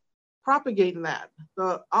propagating that?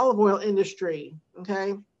 The olive oil industry,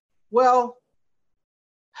 okay? Well,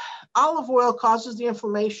 olive oil causes the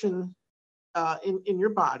inflammation in your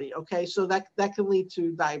body, okay? So that can lead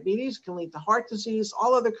to diabetes, can lead to heart disease,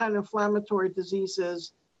 all other kind of inflammatory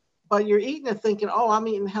diseases. But you're eating it thinking, oh, I'm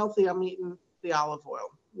eating healthy, I'm eating the olive oil.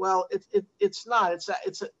 Well, it's not.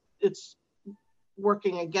 It's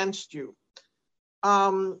working against you.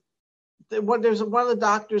 There's one of the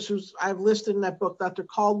doctors who's I've listed in that book, Dr.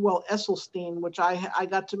 Caldwell Esselstyn, which I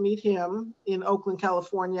got to meet him in Oakland,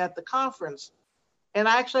 California at the conference. And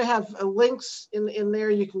I actually have links in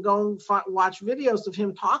there. You can go and watch videos of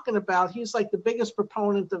him talking about, he's like the biggest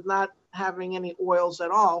proponent of not having any oils at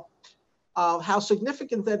all. How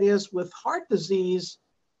significant that is with heart disease.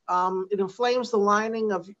 It inflames the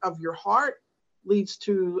lining of your heart, leads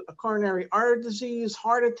to a coronary artery disease,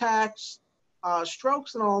 heart attacks,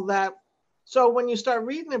 strokes, and all that. So when you start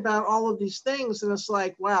reading about all of these things, and it's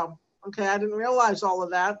like, wow, okay, I didn't realize all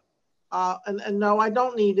of that. And no, I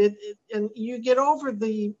don't need it. And you get over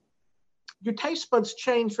your taste buds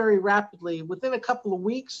change very rapidly. Within a couple of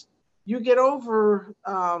weeks, you get over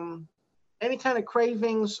any kind of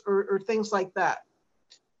cravings or things like that.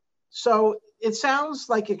 So it sounds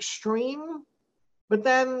like extreme, but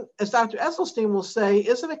then as Dr. Esselstyn will say,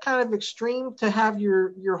 isn't it kind of extreme to have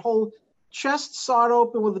your whole chest sawed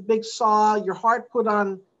open with a big saw, your heart put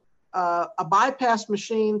on a bypass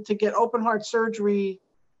machine to get open heart surgery?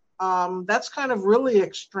 That's kind of really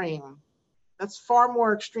extreme. That's far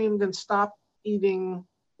more extreme than stop eating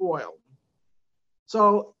oil.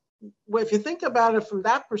 So if you think about it from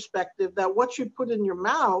that perspective, that what you put in your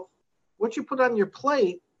mouth, what you put on your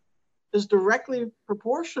plate is directly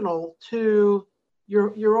proportional to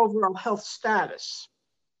your overall health status.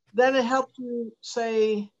 Then it helps you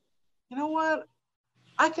say, you know what,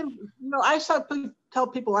 I can, I tell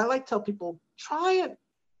people, try it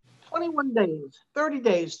 21 days, 30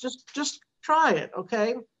 days, just try it,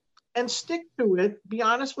 okay? And stick to it, be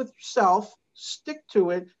honest with yourself, stick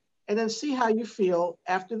to it, and then see how you feel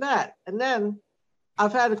after that. And then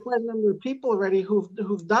I've had quite a number of people already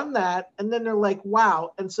who've done that, and then they're like,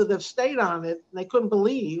 wow. And so they've stayed on it, and they couldn't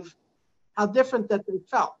believe how different that they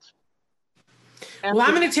felt. Well,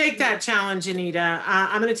 I'm going to take that challenge, Anita.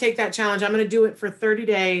 I'm going to take that challenge. I'm going to do it for 30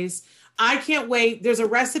 days. I can't wait. There's a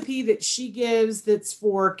recipe that she gives that's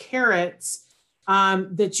for carrots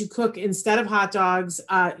that you cook instead of hot dogs.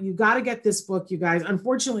 You got to get this book, you guys.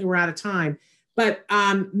 Unfortunately, we're out of time. But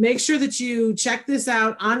make sure that you check this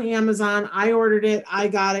out on Amazon. I ordered it. I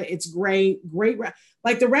got it. It's great.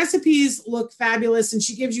 Like the recipes look fabulous. And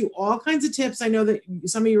she gives you all kinds of tips. I know that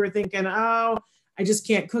some of you are thinking, oh, I just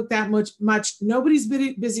can't cook that much. Nobody's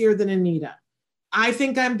busier than Anita. I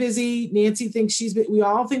think I'm busy. Nancy thinks we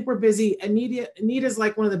all think we're busy. Anita's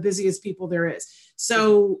like one of the busiest people there is.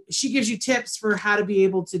 So she gives you tips for how to be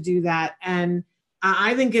able to do that. And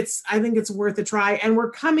I think it's worth a try. And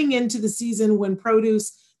we're coming into the season when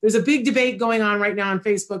there's a big debate going on right now on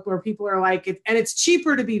Facebook where people are like, and it's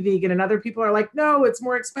cheaper to be vegan. And other people are like, no, it's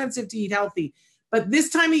more expensive to eat healthy. But this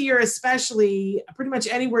time of year, especially, pretty much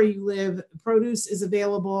anywhere you live, produce is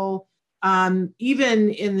available. Even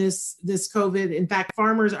in this COVID, in fact,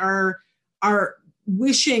 farmers are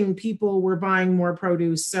wishing people were buying more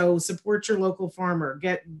produce. So support your local farmer.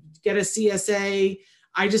 Get a CSA.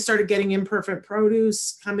 I just started getting imperfect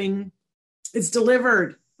produce coming. It's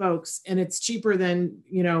delivered, folks, and it's cheaper than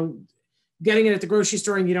getting it at the grocery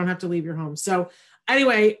store, and you don't have to leave your home. So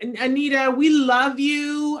anyway, Anita, we love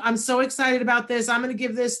you. I'm so excited about this. I'm going to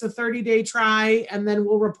give this the 30-day try, and then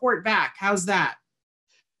we'll report back. How's that?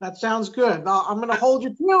 That sounds good. I'm going to hold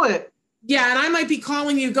you to it. Yeah, and I might be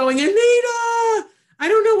calling you going, Anita, I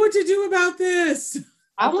don't know what to do about this.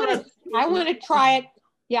 I want to try it.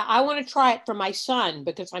 Yeah, I want to try it for my son,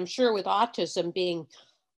 because I'm sure with autism being,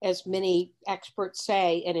 as many experts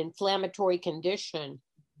say, an inflammatory condition,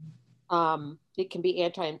 it can be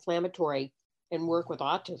anti-inflammatory and work with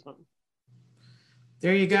autism.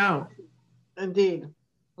 There you go. Indeed.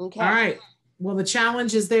 Okay. All right. Well, the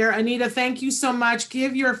challenge is there. Anita, thank you so much.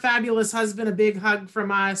 Give your fabulous husband a big hug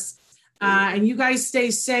from us. And you guys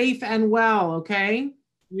stay safe and well, okay?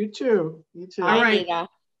 You too. You too. All right. Anita.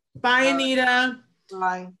 Bye, Anita.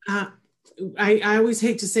 Bye. I always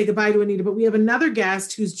hate to say goodbye to Anita, but we have another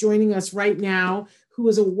guest who's joining us right now, who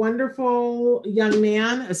is a wonderful young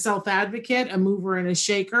man, a self-advocate, a mover and a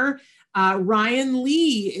shaker. Ryan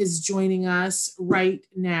Lee is joining us right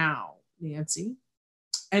now, Nancy.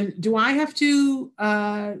 And do I have to,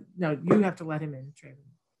 no, you have to let him in, Traven.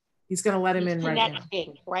 He's going to let him in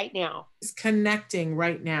right now. He's connecting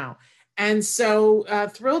right now. And so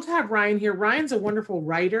thrilled to have Ryan here. Ryan's a wonderful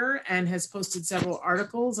writer and has posted several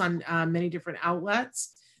articles on many different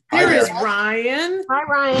outlets. There is Ryan. Hi,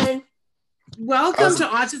 Ryan. Welcome to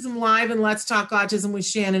Autism Live and Let's Talk Autism with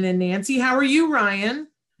Shannon and Nancy. How are you, Ryan?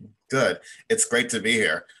 Good. It's great to be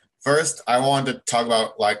here. First, I wanted to talk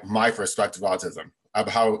about like my perspective of autism, of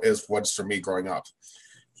how it was for me growing up.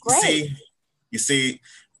 Great. You see,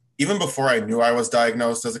 even before I knew I was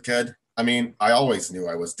diagnosed as a kid, I mean, I always knew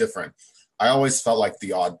I was different. I always felt like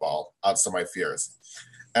the oddball outside of my fears.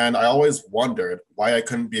 And I always wondered why I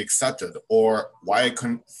couldn't be accepted or why I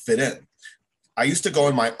couldn't fit in. I used to go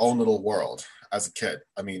in my own little world as a kid,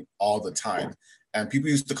 I mean, all the time. And people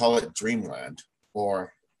used to call it dreamland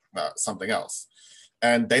or something else.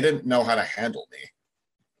 And they didn't know how to handle me.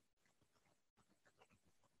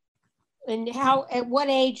 And at what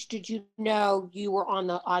age did you know you were on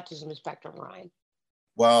the autism spectrum, Ryan?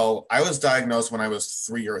 Well, I was diagnosed when I was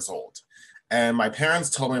 3 years old. And my parents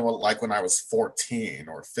told me when I was 14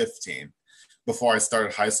 or 15, before I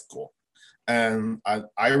started high school. And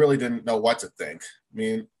I really didn't know what to think. I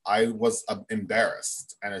mean, I was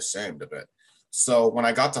embarrassed and ashamed of it. So when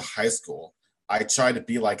I got to high school, I tried to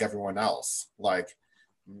be like everyone else, like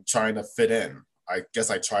trying to fit in. I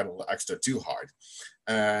guess I tried a little extra too hard.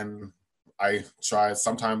 And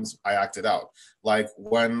sometimes I acted out. Like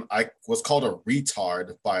when I was called a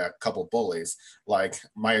retard by a couple bullies, like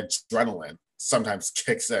my adrenaline sometimes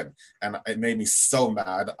kicks in and it made me so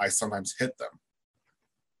mad, I sometimes hit them.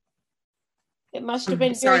 It must have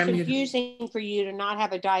been very confusing for you to not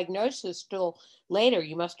have a diagnosis till later.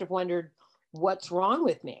 You must have wondered, what's wrong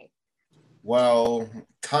with me? Well,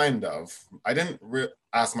 kind of. I didn't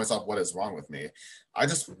ask myself what is wrong with me. I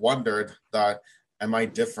just wondered that, am I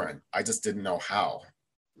different? I just didn't know how.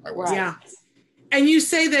 Right. Yeah. And you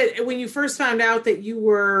say that when you first found out that you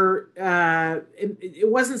were, it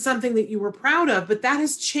wasn't something that you were proud of, but that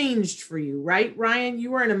has changed for you, right, Ryan?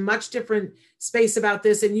 You are in a much different space about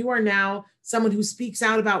this, and you are now someone who speaks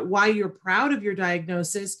out about why you're proud of your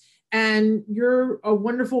diagnosis, and you're a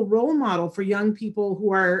wonderful role model for young people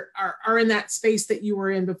who are in that space that you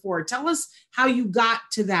were in before. Tell us how you got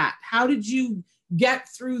to that. How did you get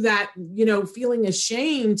through that, feeling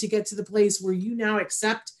ashamed to get to the place where you now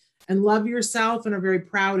accept and love yourself and are very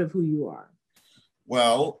proud of who you are?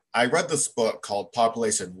 Well, I read this book called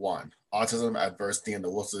Population 1, Autism, Adversity, and the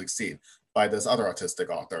Will to Succeed by this other autistic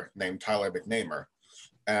author named Tyler McNamara.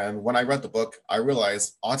 And when I read the book, I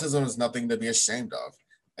realized autism is nothing to be ashamed of.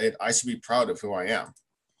 I should be proud of who I am.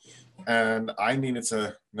 And I needed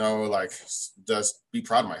to know, just be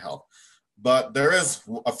proud of my health. But there is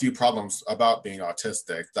a few problems about being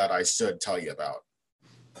autistic that I should tell you about.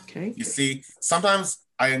 Okay. You see, sometimes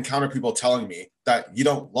I encounter people telling me that you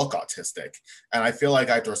don't look autistic. And I feel like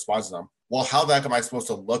I have to respond to them. Well, how the heck am I supposed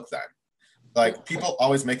to look then? Like, people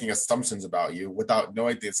always making assumptions about you without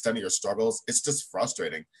knowing the extent of your struggles. It's just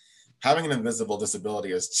frustrating. Having an invisible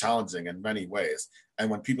disability is challenging in many ways. And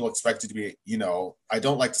when people expect you to be, I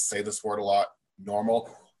don't like to say this word a lot, normal,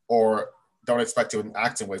 or don't expect you to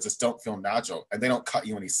act in ways that don't feel natural, and they don't cut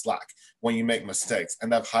you any slack when you make mistakes,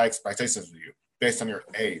 and they have high expectations of you based on your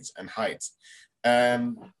age and height.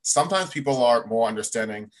 And sometimes people are more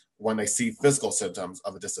understanding when they see physical symptoms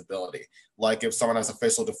of a disability, like if someone has a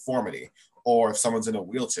facial deformity or if someone's in a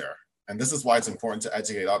wheelchair. And this is why it's important to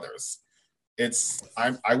educate others.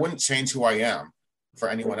 I wouldn't change who I am for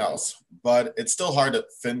anyone else, but it's still hard to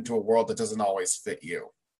fit into a world that doesn't always fit you.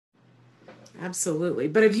 Absolutely.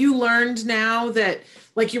 But have you learned now that,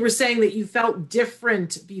 like you were saying, that you felt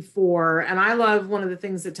different before? And I love one of the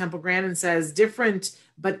things that Temple Grandin says, different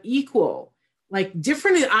but equal. Like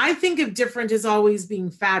different, I think of different as always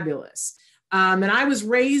being fabulous. And I was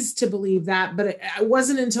raised to believe that, but it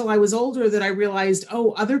wasn't until I was older that I realized,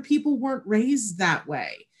 oh, other people weren't raised that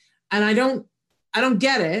way. And I don't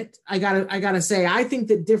get it. I gotta say, I think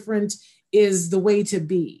that different is the way to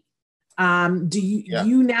be. Do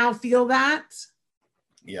you now feel that?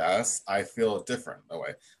 Yes, I feel different that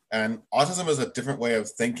way. And autism is a different way of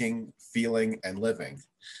thinking, feeling, and living.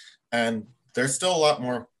 And there's still a lot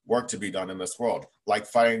more work to be done in this world, like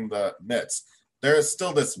fighting the myths. There is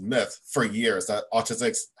still this myth for years that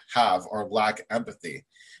autistics have or lack empathy.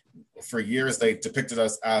 For years, they depicted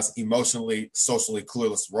us as emotionally, socially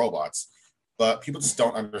clueless robots. But people just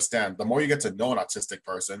don't understand. The more you get to know an autistic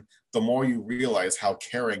person, the more you realize how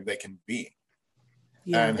caring they can be.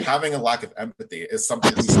 Yeah. And having a lack of empathy is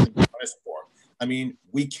something we should be punished for. I mean,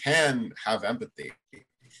 we can have empathy.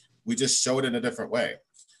 We just show it in a different way.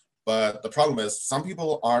 But the problem is some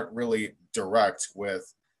people aren't really direct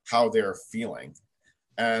with how they're feeling.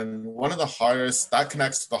 And one of the hardest, that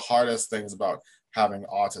connects to the hardest things about having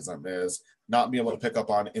autism is not being able to pick up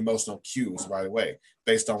on emotional cues right away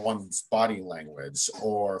based on one's body language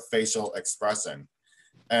or facial expression.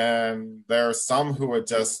 And there are some who are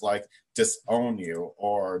just like disown you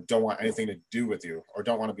or don't want anything to do with you or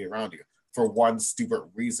don't want to be around you for one stupid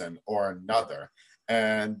reason or another.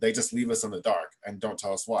 And they just leave us in the dark and don't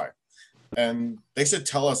tell us why. And they should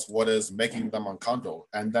tell us what is making them uncomfortable,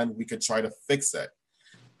 and then we could try to fix it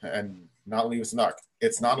and not leave us in the dark.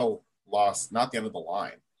 It's not a loss, not the end of the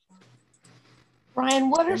line. Ryan,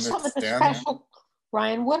 what are some of the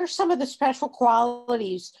special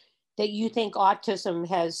qualities that you think autism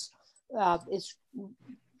has is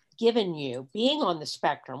given you being on the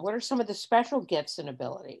spectrum? What are some of the special gifts and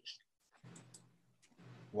abilities?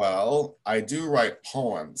 Well, I do write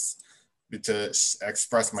poems to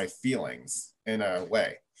express my feelings in a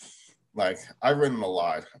way. Like I've written a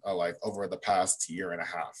lot, like over the past year and a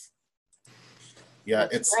half. Yeah,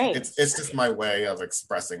 it's just my way of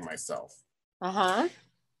expressing myself. And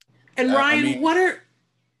Ryan,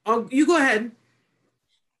 you go ahead.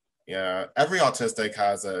 Yeah, every autistic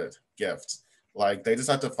has a gift. Like they just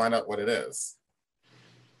have to find out what it is.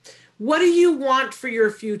 What do you want for your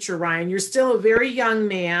future, Ryan? You're still a very young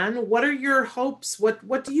man. What are your hopes?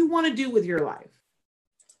 What do you want to do with your life?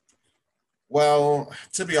 Well,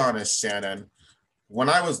 to be honest, Shannon, when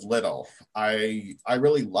I was little, I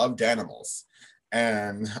really loved animals.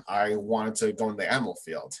 And I wanted to go in the animal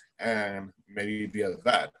field and maybe be a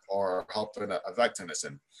vet or help in a vet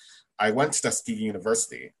technician. I went to Tuskegee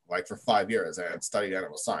University like for 5 years and studied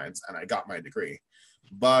animal science, and I got my degree.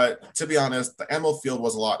 But to be honest, the animal field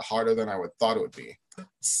was a lot harder than I would thought it would be.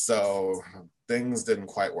 So things didn't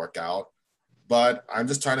quite work out. But I'm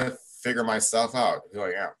just trying to figure myself out, who I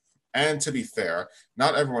am. And to be fair,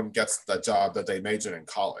 not everyone gets the job that they majored in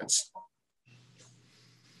college.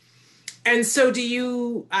 And so do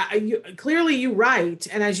you clearly you write,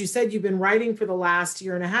 and as you said, you've been writing for the last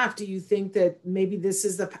year and a half. Do you think that maybe this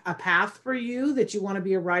is a path for you, that you want to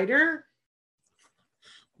be a writer?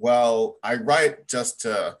 Well, I write just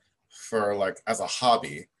for like as a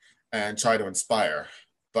hobby and try to inspire,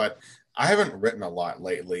 but I haven't written a lot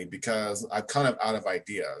lately because I'm kind of out of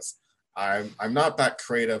ideas. I'm not that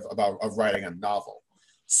creative of writing a novel.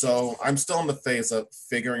 So I'm still in the phase of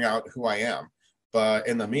figuring out who I am. But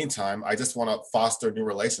in the meantime, I just want to foster new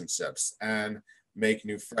relationships and make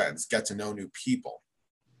new friends, get to know new people.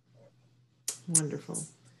 Wonderful.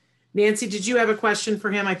 Nancy, did you have a question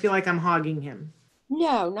for him? I feel like I'm hogging him.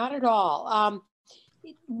 No, not at all.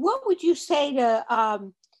 What would you say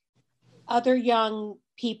to other young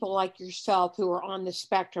people like yourself who are on the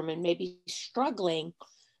spectrum and maybe struggling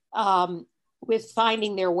with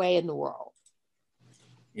finding their way in the world?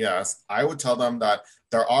 Yes, I would tell them that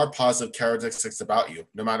there are positive characteristics about you,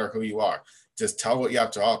 no matter who you are. Just tell what you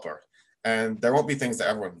have to offer. And there won't be things that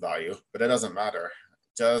everyone value, but it doesn't matter.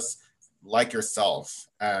 Just like yourself.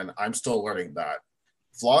 And I'm still learning that.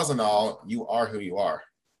 Flaws and all, you are who you are.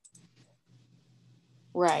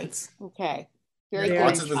 Right. Okay.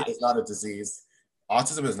 Autism is not a disease.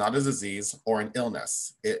 Autism is not a disease or an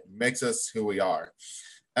illness. It makes us who we are.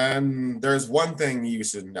 And there's one thing you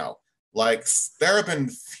should know. Like there have been,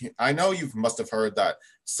 I know you must have heard that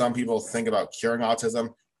some people think about curing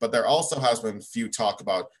autism, but there also has been few talk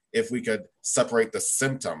about if we could separate the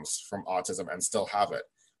symptoms from autism and still have it.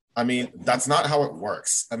 I mean, that's not how it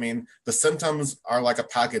works. I mean, the symptoms are like a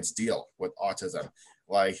package deal with autism.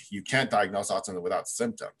 Like you can't diagnose autism without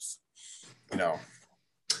symptoms, you know.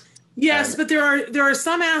 Yes, but there are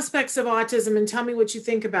some aspects of autism, and tell me what you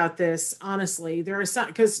think about this, honestly. There are some,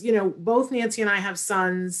 because, you know, both Nancy and I have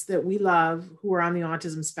sons that we love who are on the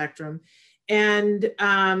autism spectrum. And,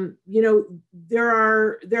 you know, there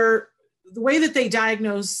are the way that they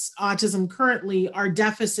diagnose autism currently are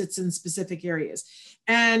deficits in specific areas.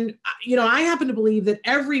 And, I happen to believe that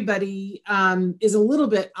everybody is a little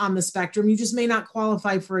bit on the spectrum. You just may not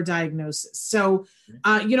qualify for a diagnosis. So,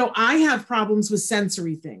 I have problems with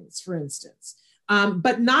sensory things, for instance,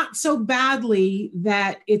 but not so badly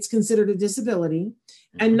that it's considered a disability,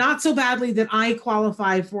 and not so badly that I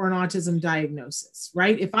qualify for an autism diagnosis,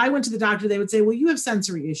 right? If I went to the doctor, they would say, well, you have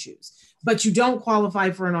sensory issues, but you don't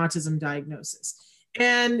qualify for an autism diagnosis.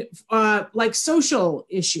 And like social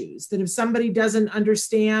issues, that if somebody doesn't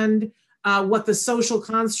understand what the social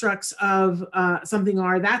constructs of something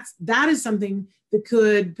are, that is something that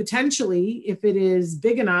could potentially, if it is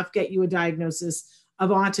big enough, get you a diagnosis of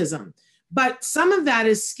autism. But some of that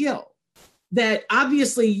is skill. That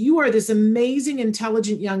obviously you are this amazing,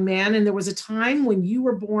 intelligent young man, and there was a time when you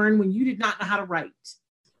were born when you did not know how to write,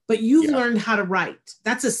 but you've learned how to write.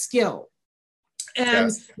 That's a skill.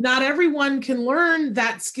 And not everyone can learn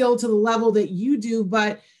that skill to the level that you do,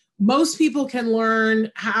 but most people can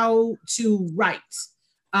learn how to write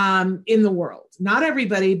in the world. Not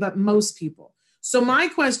everybody, but most people. So my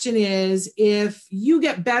question is, if you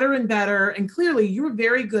get better and better, and clearly you're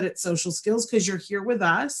very good at social skills because you're here with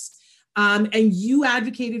us, and you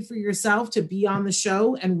advocated for yourself to be on the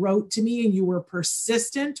show and wrote to me, and you were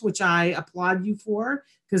persistent, which I applaud you for,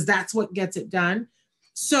 because that's what gets it done.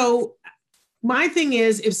 So my thing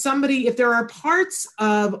is, if there are parts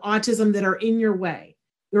of autism that are in your way,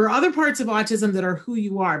 there are other parts of autism that are who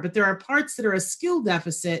you are, but there are parts that are a skill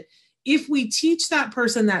deficit. If we teach that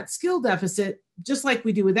person that skill deficit, just like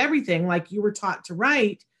we do with everything, like you were taught to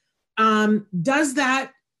write, I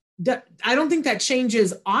don't think that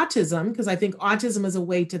changes autism, because I think autism is a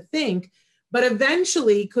way to think, but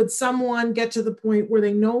eventually could someone get to the point where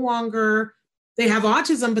they have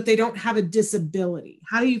autism, but they don't have a disability?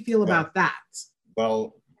 How do you feel about that?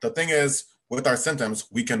 Well, the thing is, with our symptoms,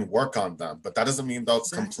 we can work on them, but that doesn't mean they'll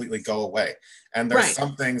completely go away. And there's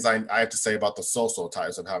some things I have to say about the social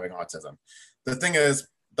types of having autism. The thing is,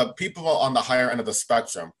 the people on the higher end of the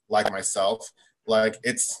spectrum, like myself, like,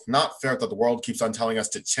 it's not fair that the world keeps on telling us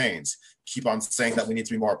to change, keep on saying that we need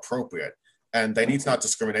to be more appropriate, and they need to not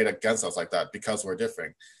discriminate against us like that because we're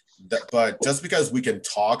different. But just because we can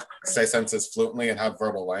talk, say sentences fluently, and have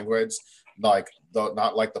verbal language,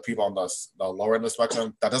 not like the people on the lower end of the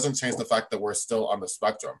spectrum, that doesn't change the fact that we're still on the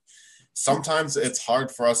spectrum. Sometimes it's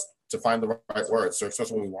hard for us to find the right words to express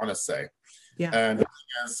what we want to say. And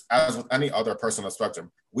as with any other person on the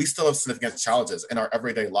spectrum, we still have significant challenges in our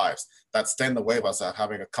everyday lives that stand in the way of us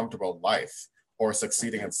having a comfortable life or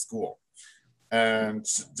succeeding in school. And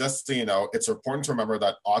just so it's important to remember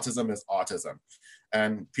that autism is autism.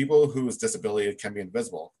 And people whose disability can be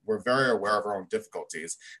invisible, we're very aware of our own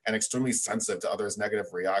difficulties and extremely sensitive to others' negative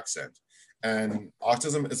reactions. And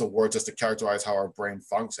autism is a word just to characterize how our brain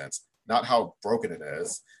functions, not how broken it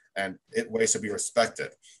is, and ways should be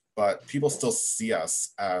respected. But people still see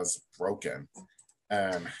us as broken,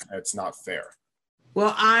 and it's not fair.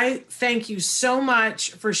 Well, I thank you so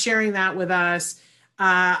much for sharing that with us.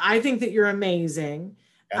 I think that you're amazing.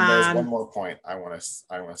 And there's one more point I want to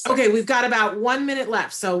say. Okay, we've got about 1 minute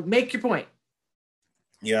left, so make your point.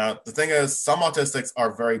 Yeah, the thing is, some autistics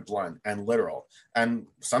are very blunt and literal, and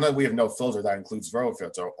sometimes we have no filter that includes verbal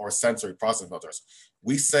filter or sensory processing filters.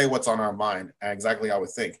 We say what's on our mind and exactly how we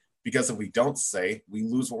think, because if we don't say, we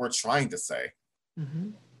lose what we're trying to say.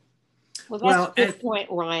 Mm-hmm. Well, that's a good point,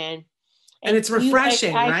 Ryan. And it's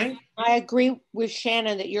refreshing, right? I agree with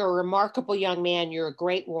Shannon that you're a remarkable young man. You're a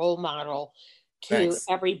great role model to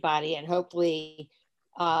everybody, and hopefully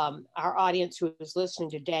our audience who is listening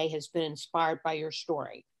today has been inspired by your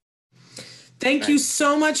story. Thank you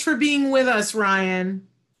so much for being with us, Ryan.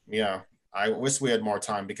 Yeah, I wish we had more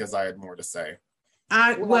time because I had more to say.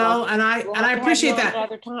 I appreciate that.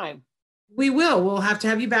 Another time. We will. We'll have to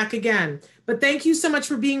have you back again. But thank you so much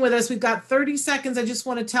for being with us. We've got 30 seconds. I just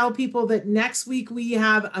want to tell people that next week we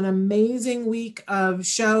have an amazing week of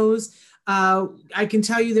shows. I can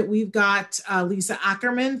tell you that we've got Lisa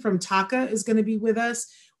Ackerman from TACA is going to be with us.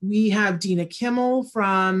 We have Dina Kimmel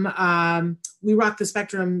from We Rock the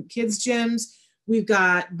Spectrum Kids Gyms. We've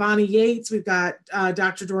got Bonnie Yates. We've got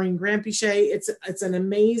Dr. Doreen Granpeche. It's an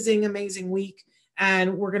amazing, amazing week.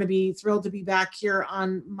 And we're going to be thrilled to be back here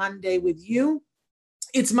on Monday with you.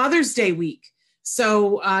 It's Mother's Day week.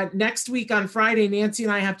 So next week on Friday, Nancy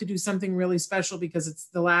and I have to do something really special because it's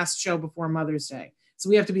the last show before Mother's Day. So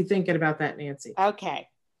we have to be thinking about that, Nancy. Okay.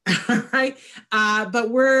 All right. But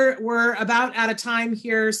we're about out of time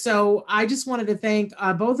here. So I just wanted to thank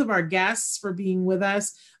both of our guests for being with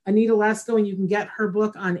us. Anita Lesko, and you can get her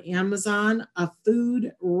book on Amazon, A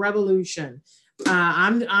Food Revolution.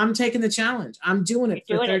 I'm taking the challenge. I'm doing it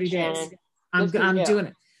for 30 days. I'm doing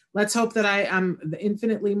it. Let's hope that I'm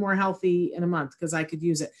infinitely more healthy in a month, because I could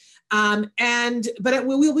use it. But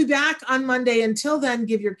we'll be back on Monday. Until then,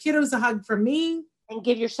 give your kiddos a hug from me. And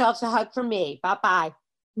give yourselves a hug from me. Bye-bye.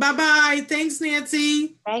 Bye-bye. Thanks,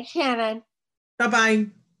 Nancy. Thanks, Shannon. Bye-bye.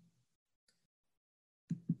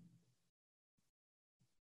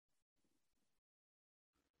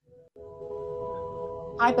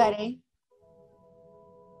 Hi, buddy.